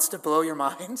God wants to blow your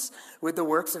minds with the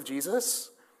works of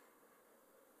Jesus?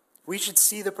 We should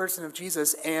see the person of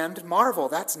Jesus and marvel.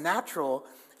 That's natural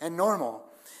and normal.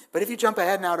 But if you jump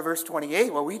ahead now to verse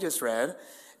 28, what we just read,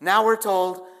 now we're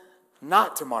told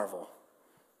not to marvel.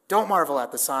 Don't marvel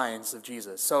at the signs of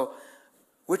Jesus. So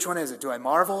which one is it? Do I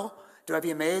marvel? Do I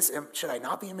be amazed? Should I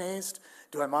not be amazed?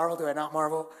 Do I marvel? Do I not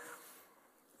marvel?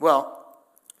 Well,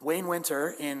 Wayne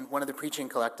Winter in one of the preaching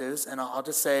collectives, and I'll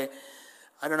just say,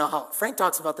 I don't know how, Frank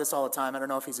talks about this all the time. I don't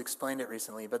know if he's explained it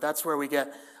recently, but that's where we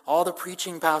get all the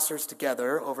preaching pastors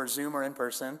together over Zoom or in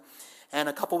person. And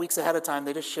a couple weeks ahead of time,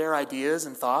 they just share ideas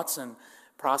and thoughts and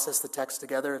process the text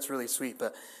together. It's really sweet.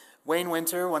 But Wayne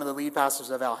Winter, one of the lead pastors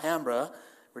of Alhambra,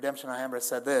 Redemption Alhambra,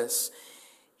 said this.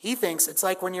 He thinks it's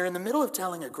like when you're in the middle of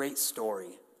telling a great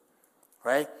story,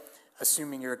 right?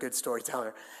 Assuming you're a good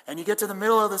storyteller. And you get to the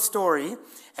middle of the story,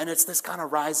 and it's this kind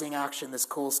of rising action, this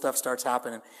cool stuff starts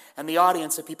happening. And the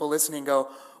audience of people listening go,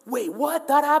 wait, what?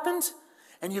 That happened?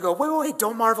 And you go, wait,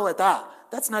 don't marvel at that.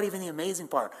 That's not even the amazing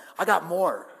part. I got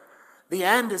more. The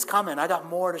end is coming. I got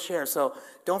more to share. So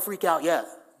don't freak out yet.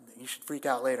 You should freak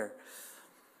out later.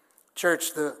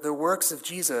 Church, the works of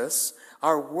Jesus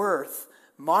are worth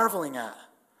marveling at.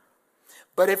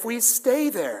 But if we stay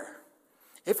there,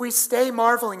 if we stay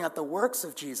marveling at the works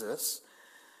of Jesus,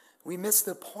 we miss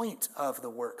the point of the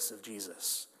works of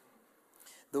Jesus.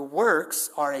 The works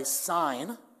are a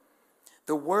sign.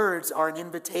 The words are an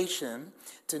invitation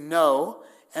to know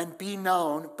and be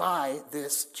known by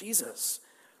this Jesus,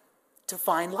 to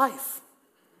find life.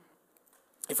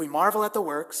 If we marvel at the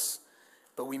works,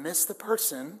 but we miss the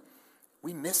person,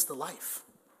 we miss the life.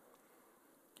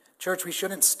 Church, we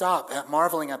shouldn't stop at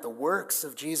marveling at the works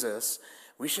of Jesus.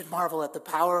 We should marvel at the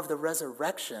power of the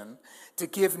resurrection to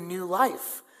give new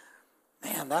life.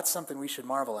 Man, that's something we should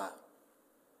marvel at.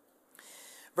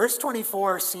 Verse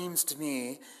 24 seems to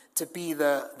me to be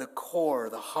the core,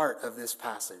 the heart of this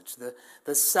passage.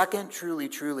 The second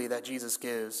truly that Jesus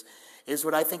gives is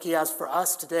what I think he has for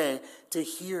us today to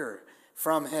hear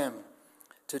from him.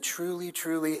 To truly,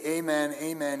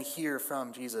 amen, hear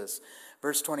from Jesus.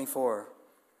 Verse 24,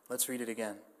 let's read it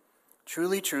again.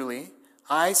 Truly,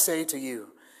 I say to you,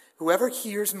 whoever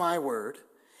hears my word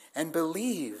and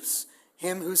believes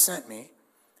him who sent me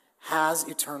has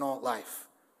eternal life.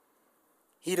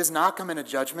 He does not come into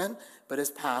judgment, but is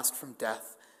passed from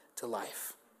death to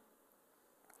life.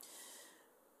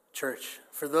 Church,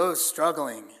 for those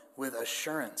struggling with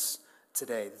assurance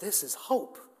today, this is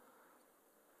hope.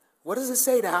 What does it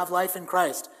say to have life in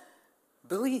Christ?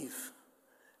 Believe.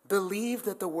 Believe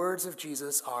that the words of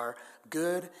Jesus are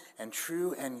good and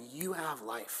true, and you have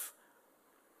life.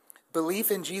 Belief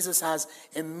in Jesus has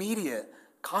immediate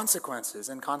consequences,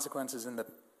 and consequences in the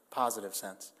positive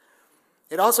sense.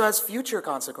 It also has future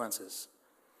consequences.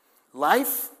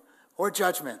 Life or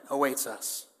judgment awaits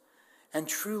us. And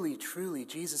truly,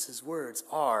 Jesus' words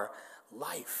are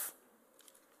life.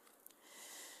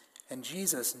 And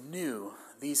Jesus knew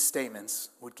these statements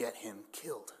would get him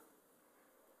killed.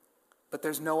 But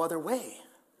there's no other way.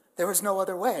 There was no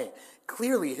other way.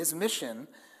 Clearly, his mission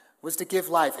was to give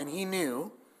life. And he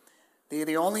knew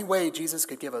the only way Jesus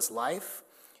could give us life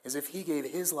is if he gave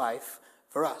his life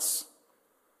for us.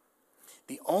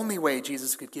 The only way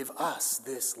Jesus could give us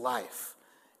this life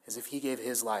is if he gave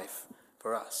his life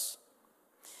for us.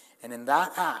 And in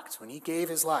that act, when he gave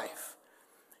his life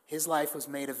was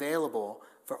made available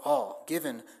for all,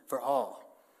 given for all,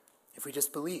 if we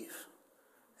just believe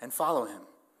and follow him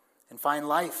and find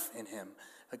life in him.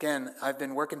 Again, I've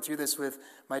been working through this with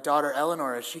my daughter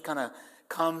Eleanor as she kind of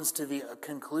comes to the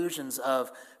conclusions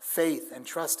of faith and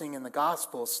trusting in the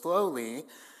gospel slowly.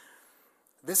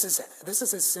 This is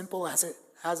as simple as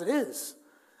it is.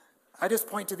 I just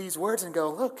point to these words and go,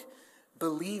 look,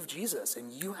 believe Jesus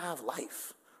and you have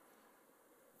life.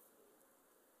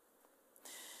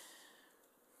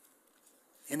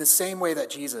 In the same way that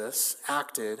Jesus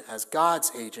acted as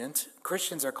God's agent,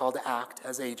 Christians are called to act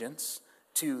as agents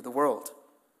to the world.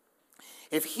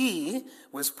 If he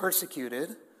was persecuted,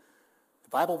 the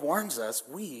Bible warns us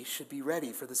we should be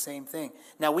ready for the same thing.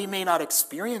 Now, we may not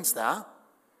experience that,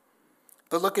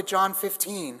 but look at John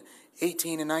 15,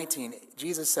 18 and 19.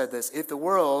 Jesus said this, "If the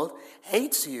world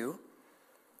hates you,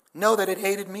 know that it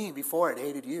hated me before it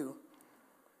hated you.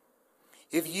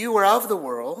 If you were of the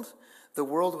world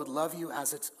would love you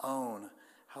as its own."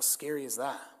 How scary is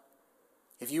that?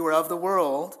 If you were of the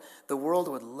world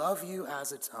would love you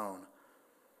as its own.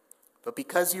 But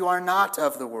because you are not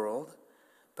of the world,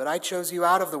 but I chose you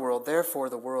out of the world, therefore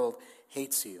the world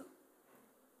hates you.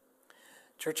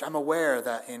 Church, I'm aware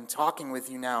that in talking with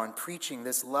you now and preaching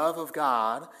this love of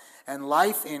God and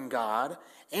life in God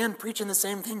and preaching the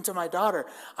same thing to my daughter,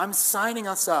 I'm signing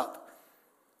us up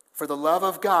for the love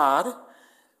of God,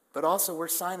 but also we're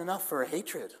signing up for a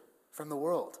hatred from the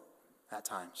world at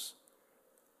times.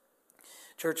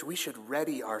 Church, we should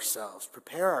ready ourselves,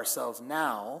 prepare ourselves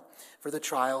now for the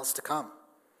trials to come.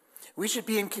 We should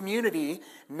be in community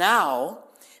now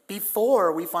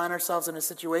before we find ourselves in a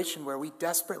situation where we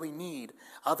desperately need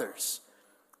others.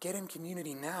 Get in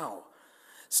community now.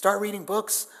 Start reading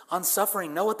books on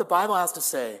suffering. Know what the Bible has to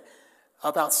say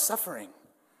about suffering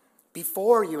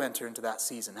before you enter into that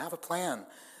season. Have a plan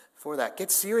for that.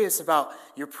 Get serious about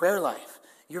your prayer life,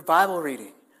 your Bible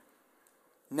reading.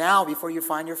 Now, before you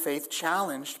find your faith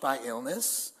challenged by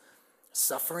illness,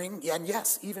 suffering, and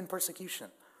yes, even persecution.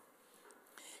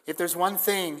 If there's one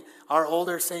thing our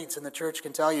older saints in the church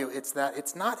can tell you, it's that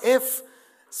it's not if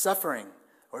suffering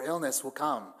or illness will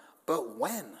come, but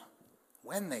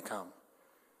when they come.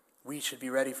 We should be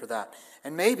ready for that.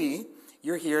 And maybe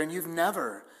you're here and you've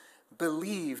never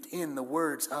believed in the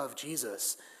words of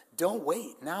Jesus. Don't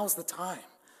wait. Now's the time.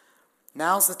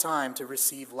 Now's the time to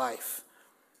receive life.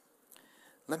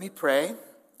 Let me pray,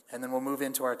 and then we'll move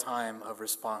into our time of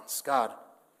response. God,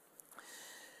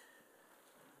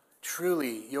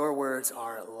 truly, your words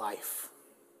are life.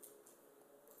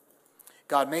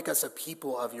 God, make us a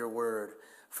people of your word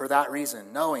for that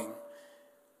reason, knowing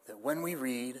that when we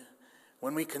read,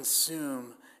 when we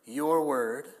consume your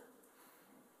word,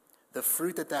 the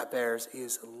fruit that bears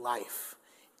is life.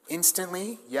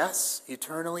 Instantly, yes.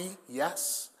 Eternally,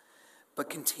 yes. But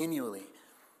continually,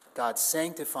 God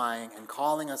sanctifying and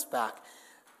calling us back.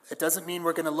 It doesn't mean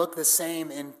we're going to look the same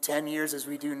in 10 years as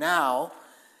we do now.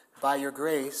 By your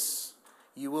grace,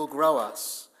 you will grow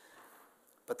us.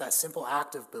 But that simple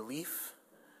act of belief,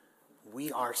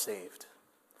 we are saved.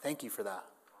 Thank you for that.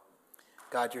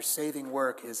 God, your saving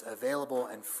work is available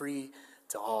and free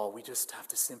to all. We just have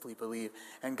to simply believe.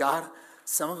 And God,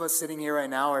 some of us sitting here right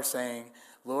now are saying,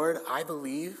 Lord, I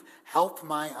believe, help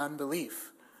my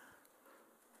unbelief.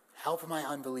 Help my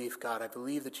unbelief, God. I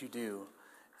believe that you do.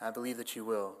 I believe that you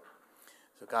will.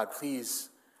 So God, please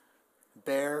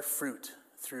bear fruit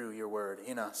through your word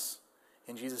in us.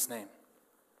 In Jesus' name,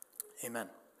 amen.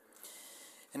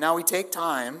 And now we take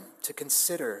time to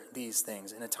consider these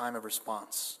things in a time of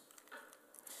response.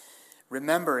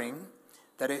 Remembering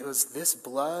that it was this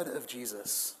blood of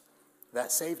Jesus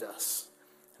that saved us,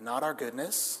 not our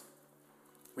goodness.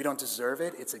 We don't deserve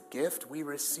it. It's a gift. We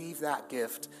receive that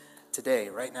gift today,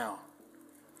 right now.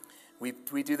 We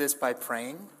do this by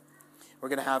praying. We're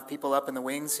going to have people up in the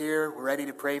wings here. We're ready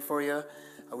to pray for you.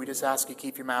 We just ask you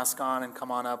keep your mask on and come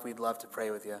on up. We'd love to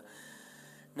pray with you.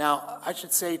 Now, I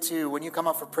should say, too, when you come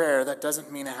up for prayer, that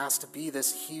doesn't mean it has to be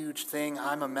this huge thing.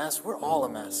 I'm a mess. We're all a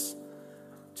mess.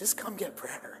 Just come get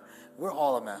prayer. We're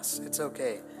all a mess. It's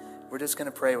okay. We're just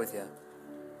going to pray with you.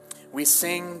 We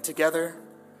sing together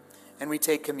and we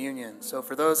take communion. So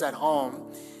for those at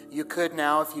home, you could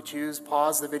now, if you choose,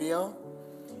 pause the video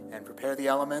and prepare the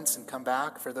elements and come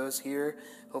back. For those here,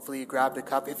 hopefully you grabbed a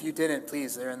cup. If you didn't,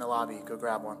 please, they're in the lobby. Go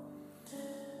grab one.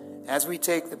 As we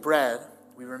take the bread,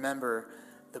 we remember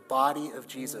the body of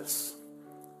Jesus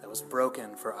that was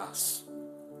broken for us.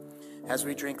 As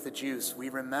we drink the juice, we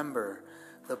remember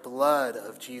the blood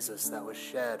of Jesus that was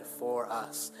shed for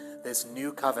us. This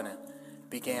new covenant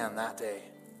began that day.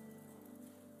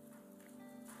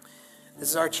 This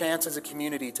is our chance as a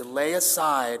community to lay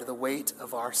aside the weight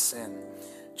of our sin.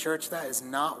 Church, that is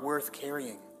not worth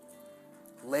carrying.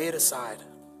 Lay it aside.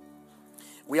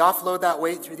 We offload that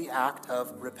weight through the act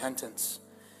of repentance.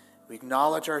 We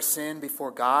acknowledge our sin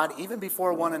before God, even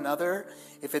before one another,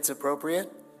 if it's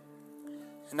appropriate.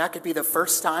 And that could be the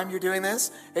first time you're doing this.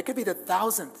 It could be the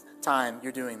 1,000th time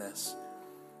you're doing this.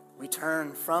 We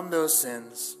turn from those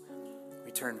sins.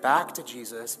 We turn back to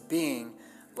Jesus, being,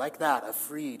 like that, a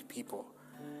freed people.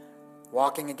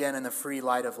 Walking again in the free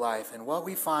light of life. And what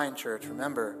we find, church,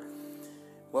 remember,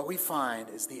 what we find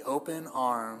is the open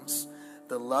arms,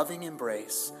 the loving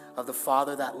embrace of the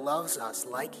Father that loves us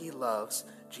like he loves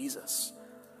Jesus.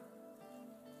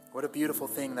 What a beautiful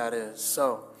thing that is.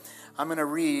 So, I'm going to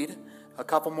read a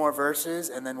couple more verses,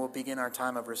 and then we'll begin our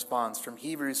time of response from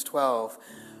Hebrews 12,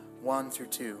 1 through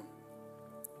 2.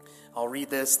 I'll read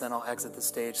this, then I'll exit the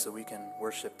stage so we can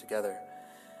worship together.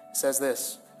 It says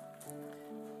this: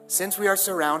 "Since we are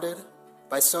surrounded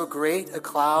by so great a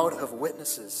cloud of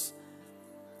witnesses,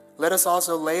 let us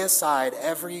also lay aside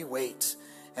every weight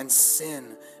and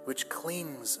sin which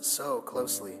clings so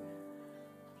closely.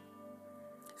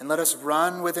 And let us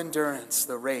run with endurance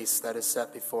the race that is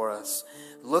set before us,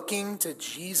 looking to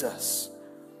Jesus,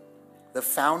 the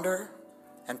founder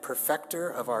and perfecter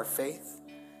of our faith,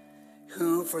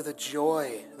 who for the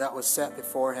joy that was set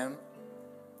before him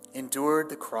endured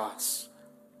the cross,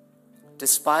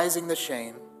 despising the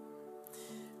shame,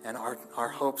 and our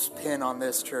hopes pin on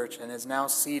this, church, and is now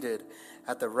seated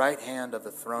at the right hand of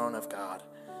the throne of God."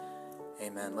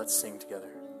 Amen. Let's sing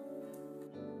together.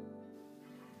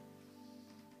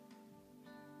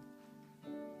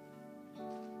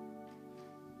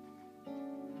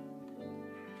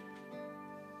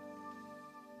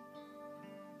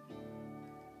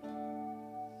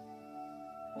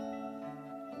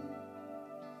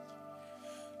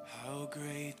 How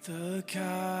great the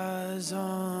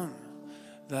chasm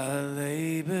that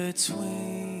lay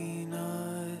between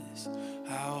us,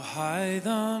 how high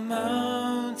the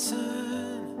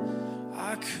mountain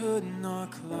I could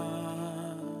not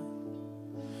climb.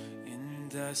 In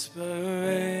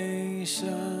desperation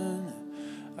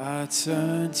I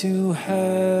turned to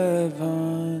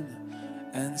heaven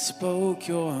and spoke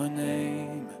your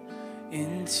name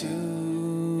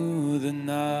into the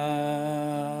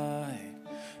night.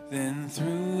 Then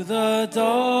through the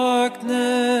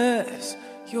darkness,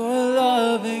 your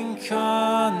loving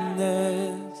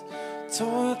kindness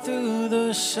tore through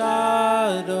the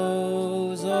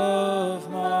shadows of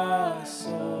my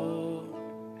soul.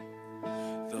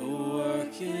 The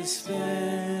work is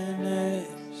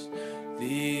finished,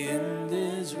 the end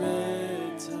is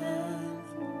written.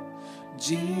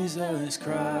 Jesus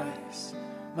Christ,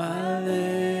 my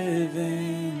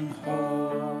living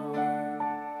hope.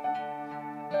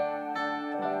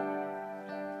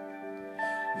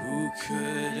 Who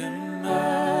could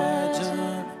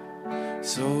imagine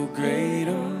so great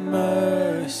a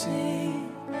mercy?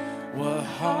 What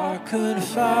heart could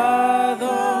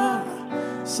fathom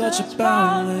such a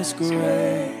boundless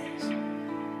grace?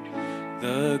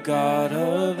 The God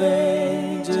of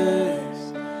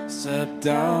ages stepped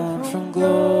down from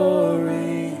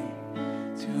glory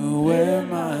to wear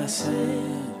my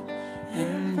sin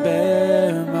and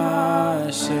bear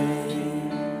my shame.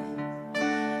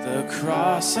 The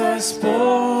cross has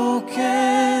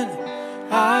spoken,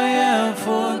 I am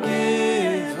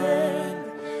forgiven.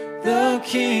 The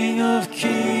King of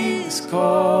Kings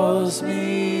calls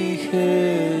me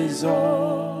his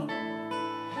own.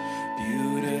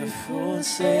 Beautiful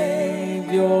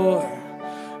Savior,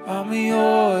 I'm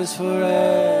yours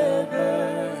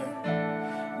forever.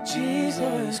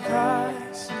 Jesus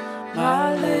Christ,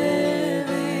 my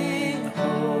living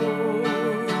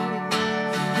hope.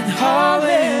 And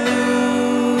hallelujah,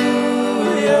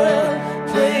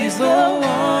 praise the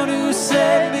one who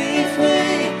set me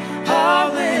free.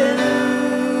 Hallelujah,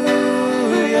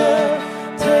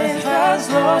 death has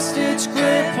lost its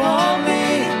grip on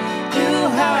me. You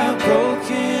have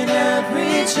broken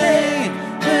every chain.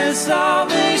 There's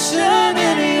salvation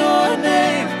in your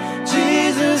name,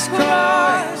 Jesus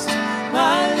Christ,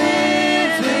 my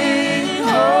living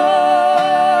hope.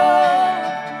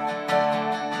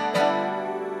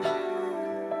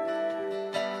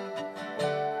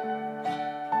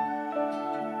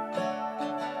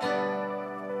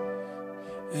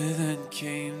 And then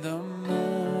came the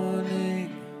morning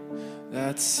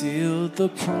that sealed the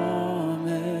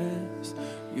promise.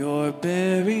 Your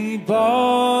buried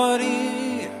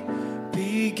body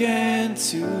began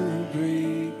to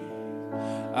breathe.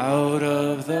 Out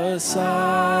of the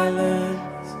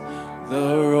silence,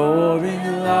 the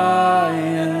roaring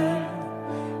lion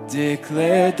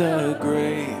declared the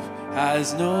grave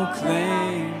has no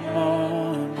claim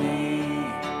on me.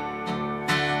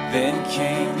 Then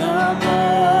came the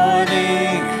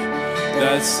morning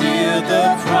that sealed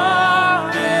the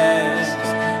promise.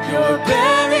 Your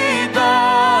buried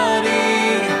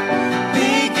body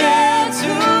began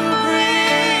to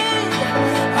breathe.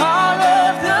 Out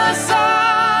of the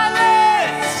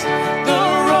silence, the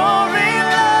roaring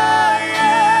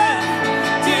lion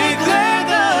declared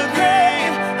the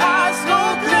grave has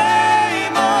no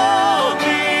claim on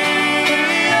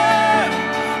me.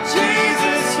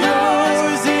 Jesus,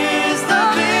 yours is the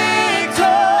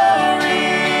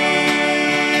victory.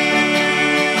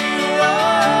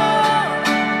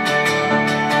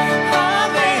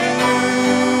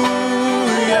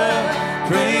 Hallelujah,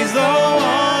 praise the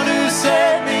one who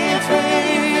set me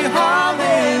free.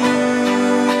 Hallelujah,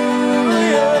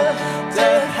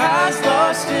 death has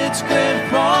lost its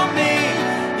grip on me.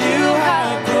 You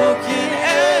have broken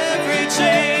every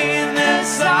chain. There's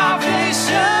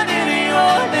salvation in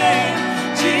your name,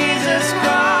 Jesus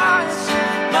Christ,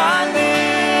 my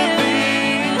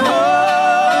living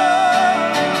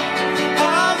hope.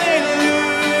 Hallelujah,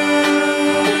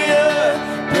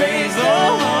 praise the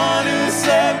one who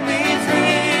set me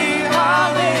free.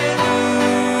 Hallelujah,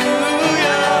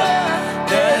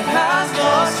 death has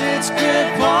lost its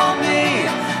grip on me.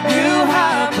 You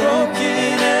have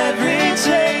broken every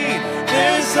chain.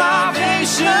 There's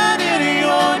salvation in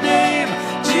your name,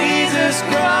 Jesus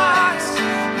Christ,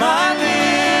 my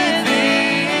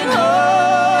living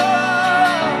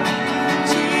hope.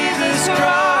 Jesus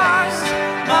Christ,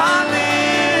 my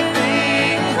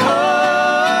living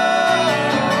hope.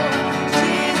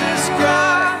 Jesus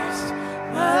Christ,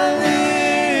 my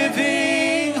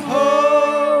living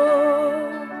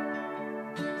hope.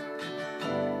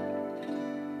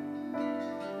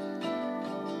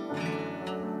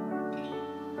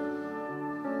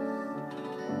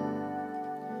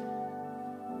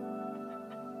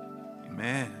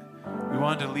 Amen. We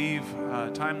wanted to leave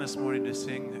time this morning to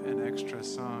sing an extra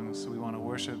song. So we want to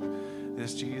worship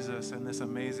this Jesus and this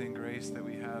amazing grace that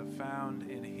we have found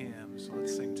in him. So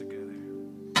let's sing together.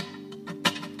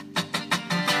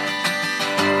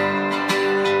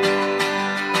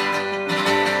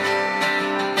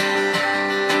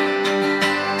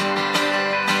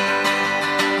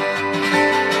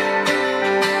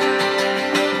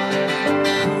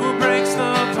 Who breaks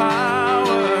the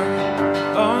power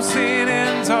of sin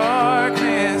and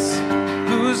darkness,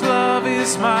 whose love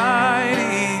is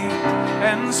mighty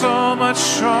and so much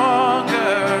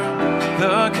stronger,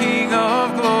 the King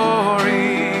of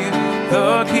glory,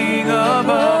 the King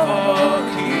above all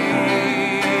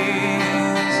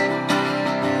kings,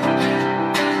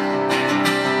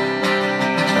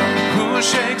 who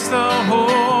shakes the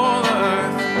whole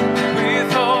earth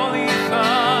with holy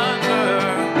thunder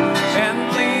and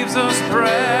leaves us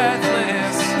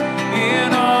breathless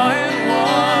in awe and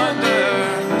wonder,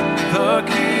 the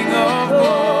King of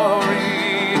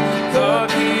glory, the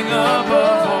King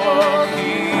above all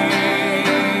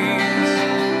kings.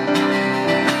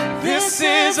 This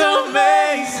is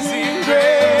amazing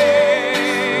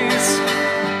grace.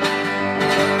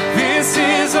 This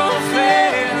is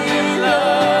unfailing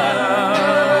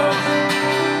love,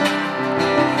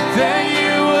 that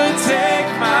you would take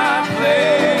my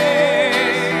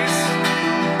place,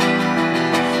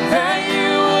 that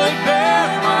you would bear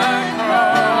my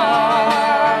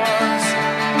cross.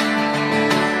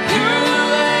 You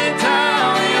laid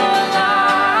down your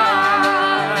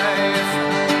life,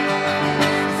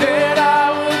 that I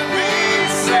would be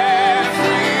set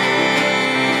free.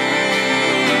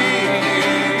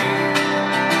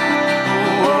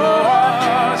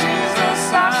 Oh, Jesus,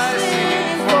 I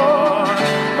sing for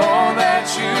all that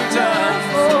you've done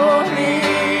for me.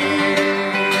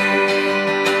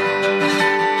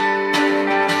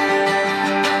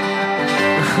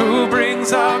 Who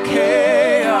brings out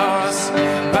chaos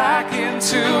back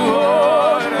into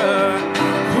order,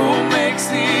 who makes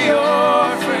the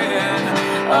orphan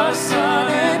a son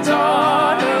and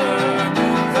daughter,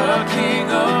 the King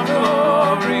of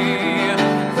glory,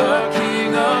 the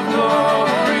King of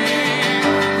glory,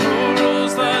 who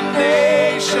rules the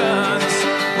nations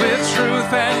with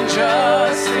truth and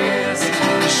justice,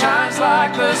 shines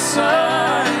like the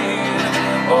sun in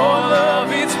all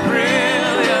of its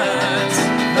brilliance,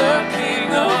 the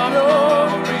King of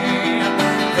glory,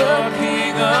 the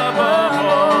King above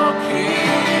all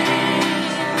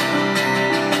kings.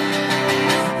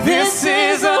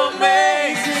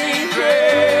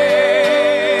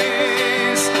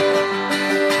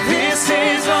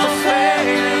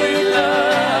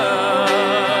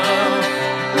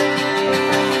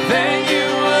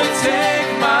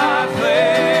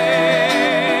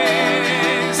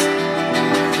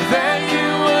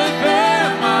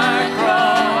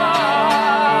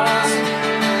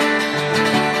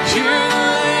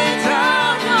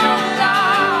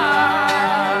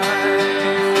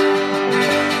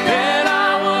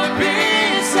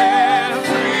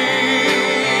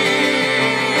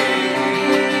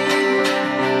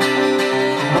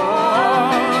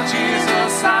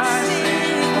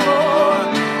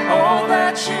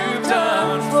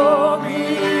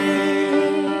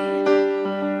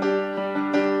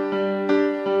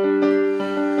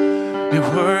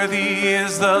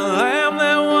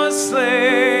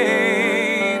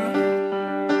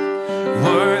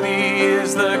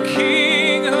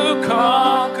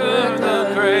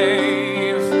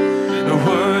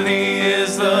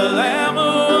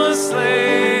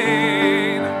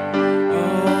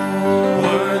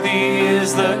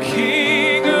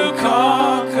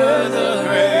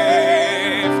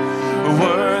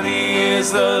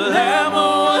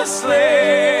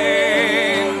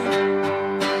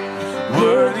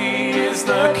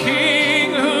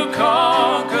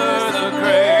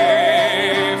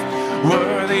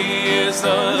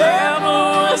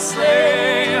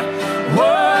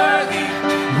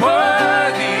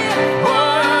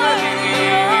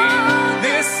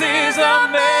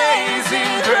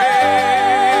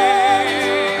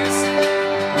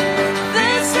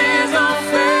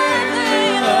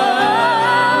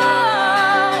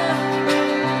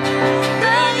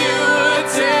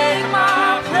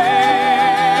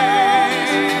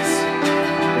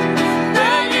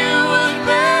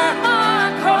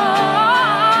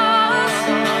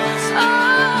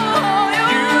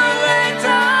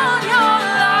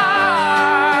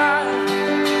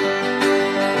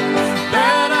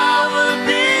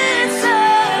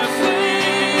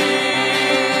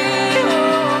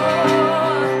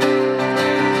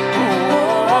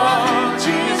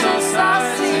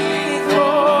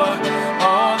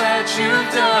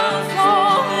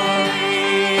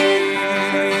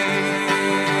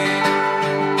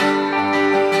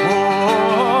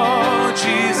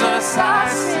 voice I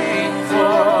sing for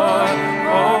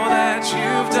all that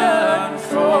you've done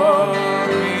for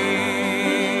me.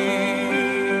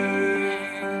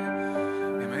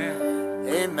 Amen.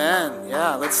 Amen.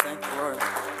 Yeah, let's thank the Lord.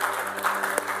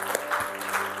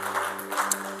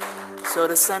 So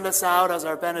to send us out as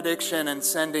our benediction and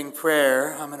sending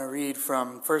prayer, I'm going to read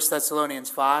from 1 Thessalonians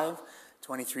 5,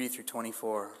 23 through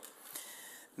 24.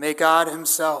 May God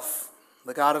himself,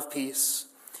 the God of peace,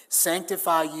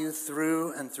 sanctify you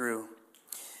through and through.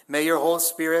 May your whole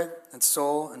spirit and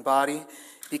soul and body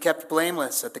be kept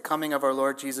blameless at the coming of our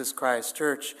Lord Jesus Christ.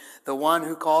 Church, the one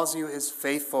who calls you is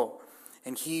faithful,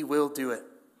 and he will do it.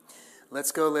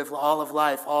 Let's go live all of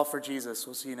life, all for Jesus.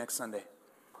 We'll see you next Sunday.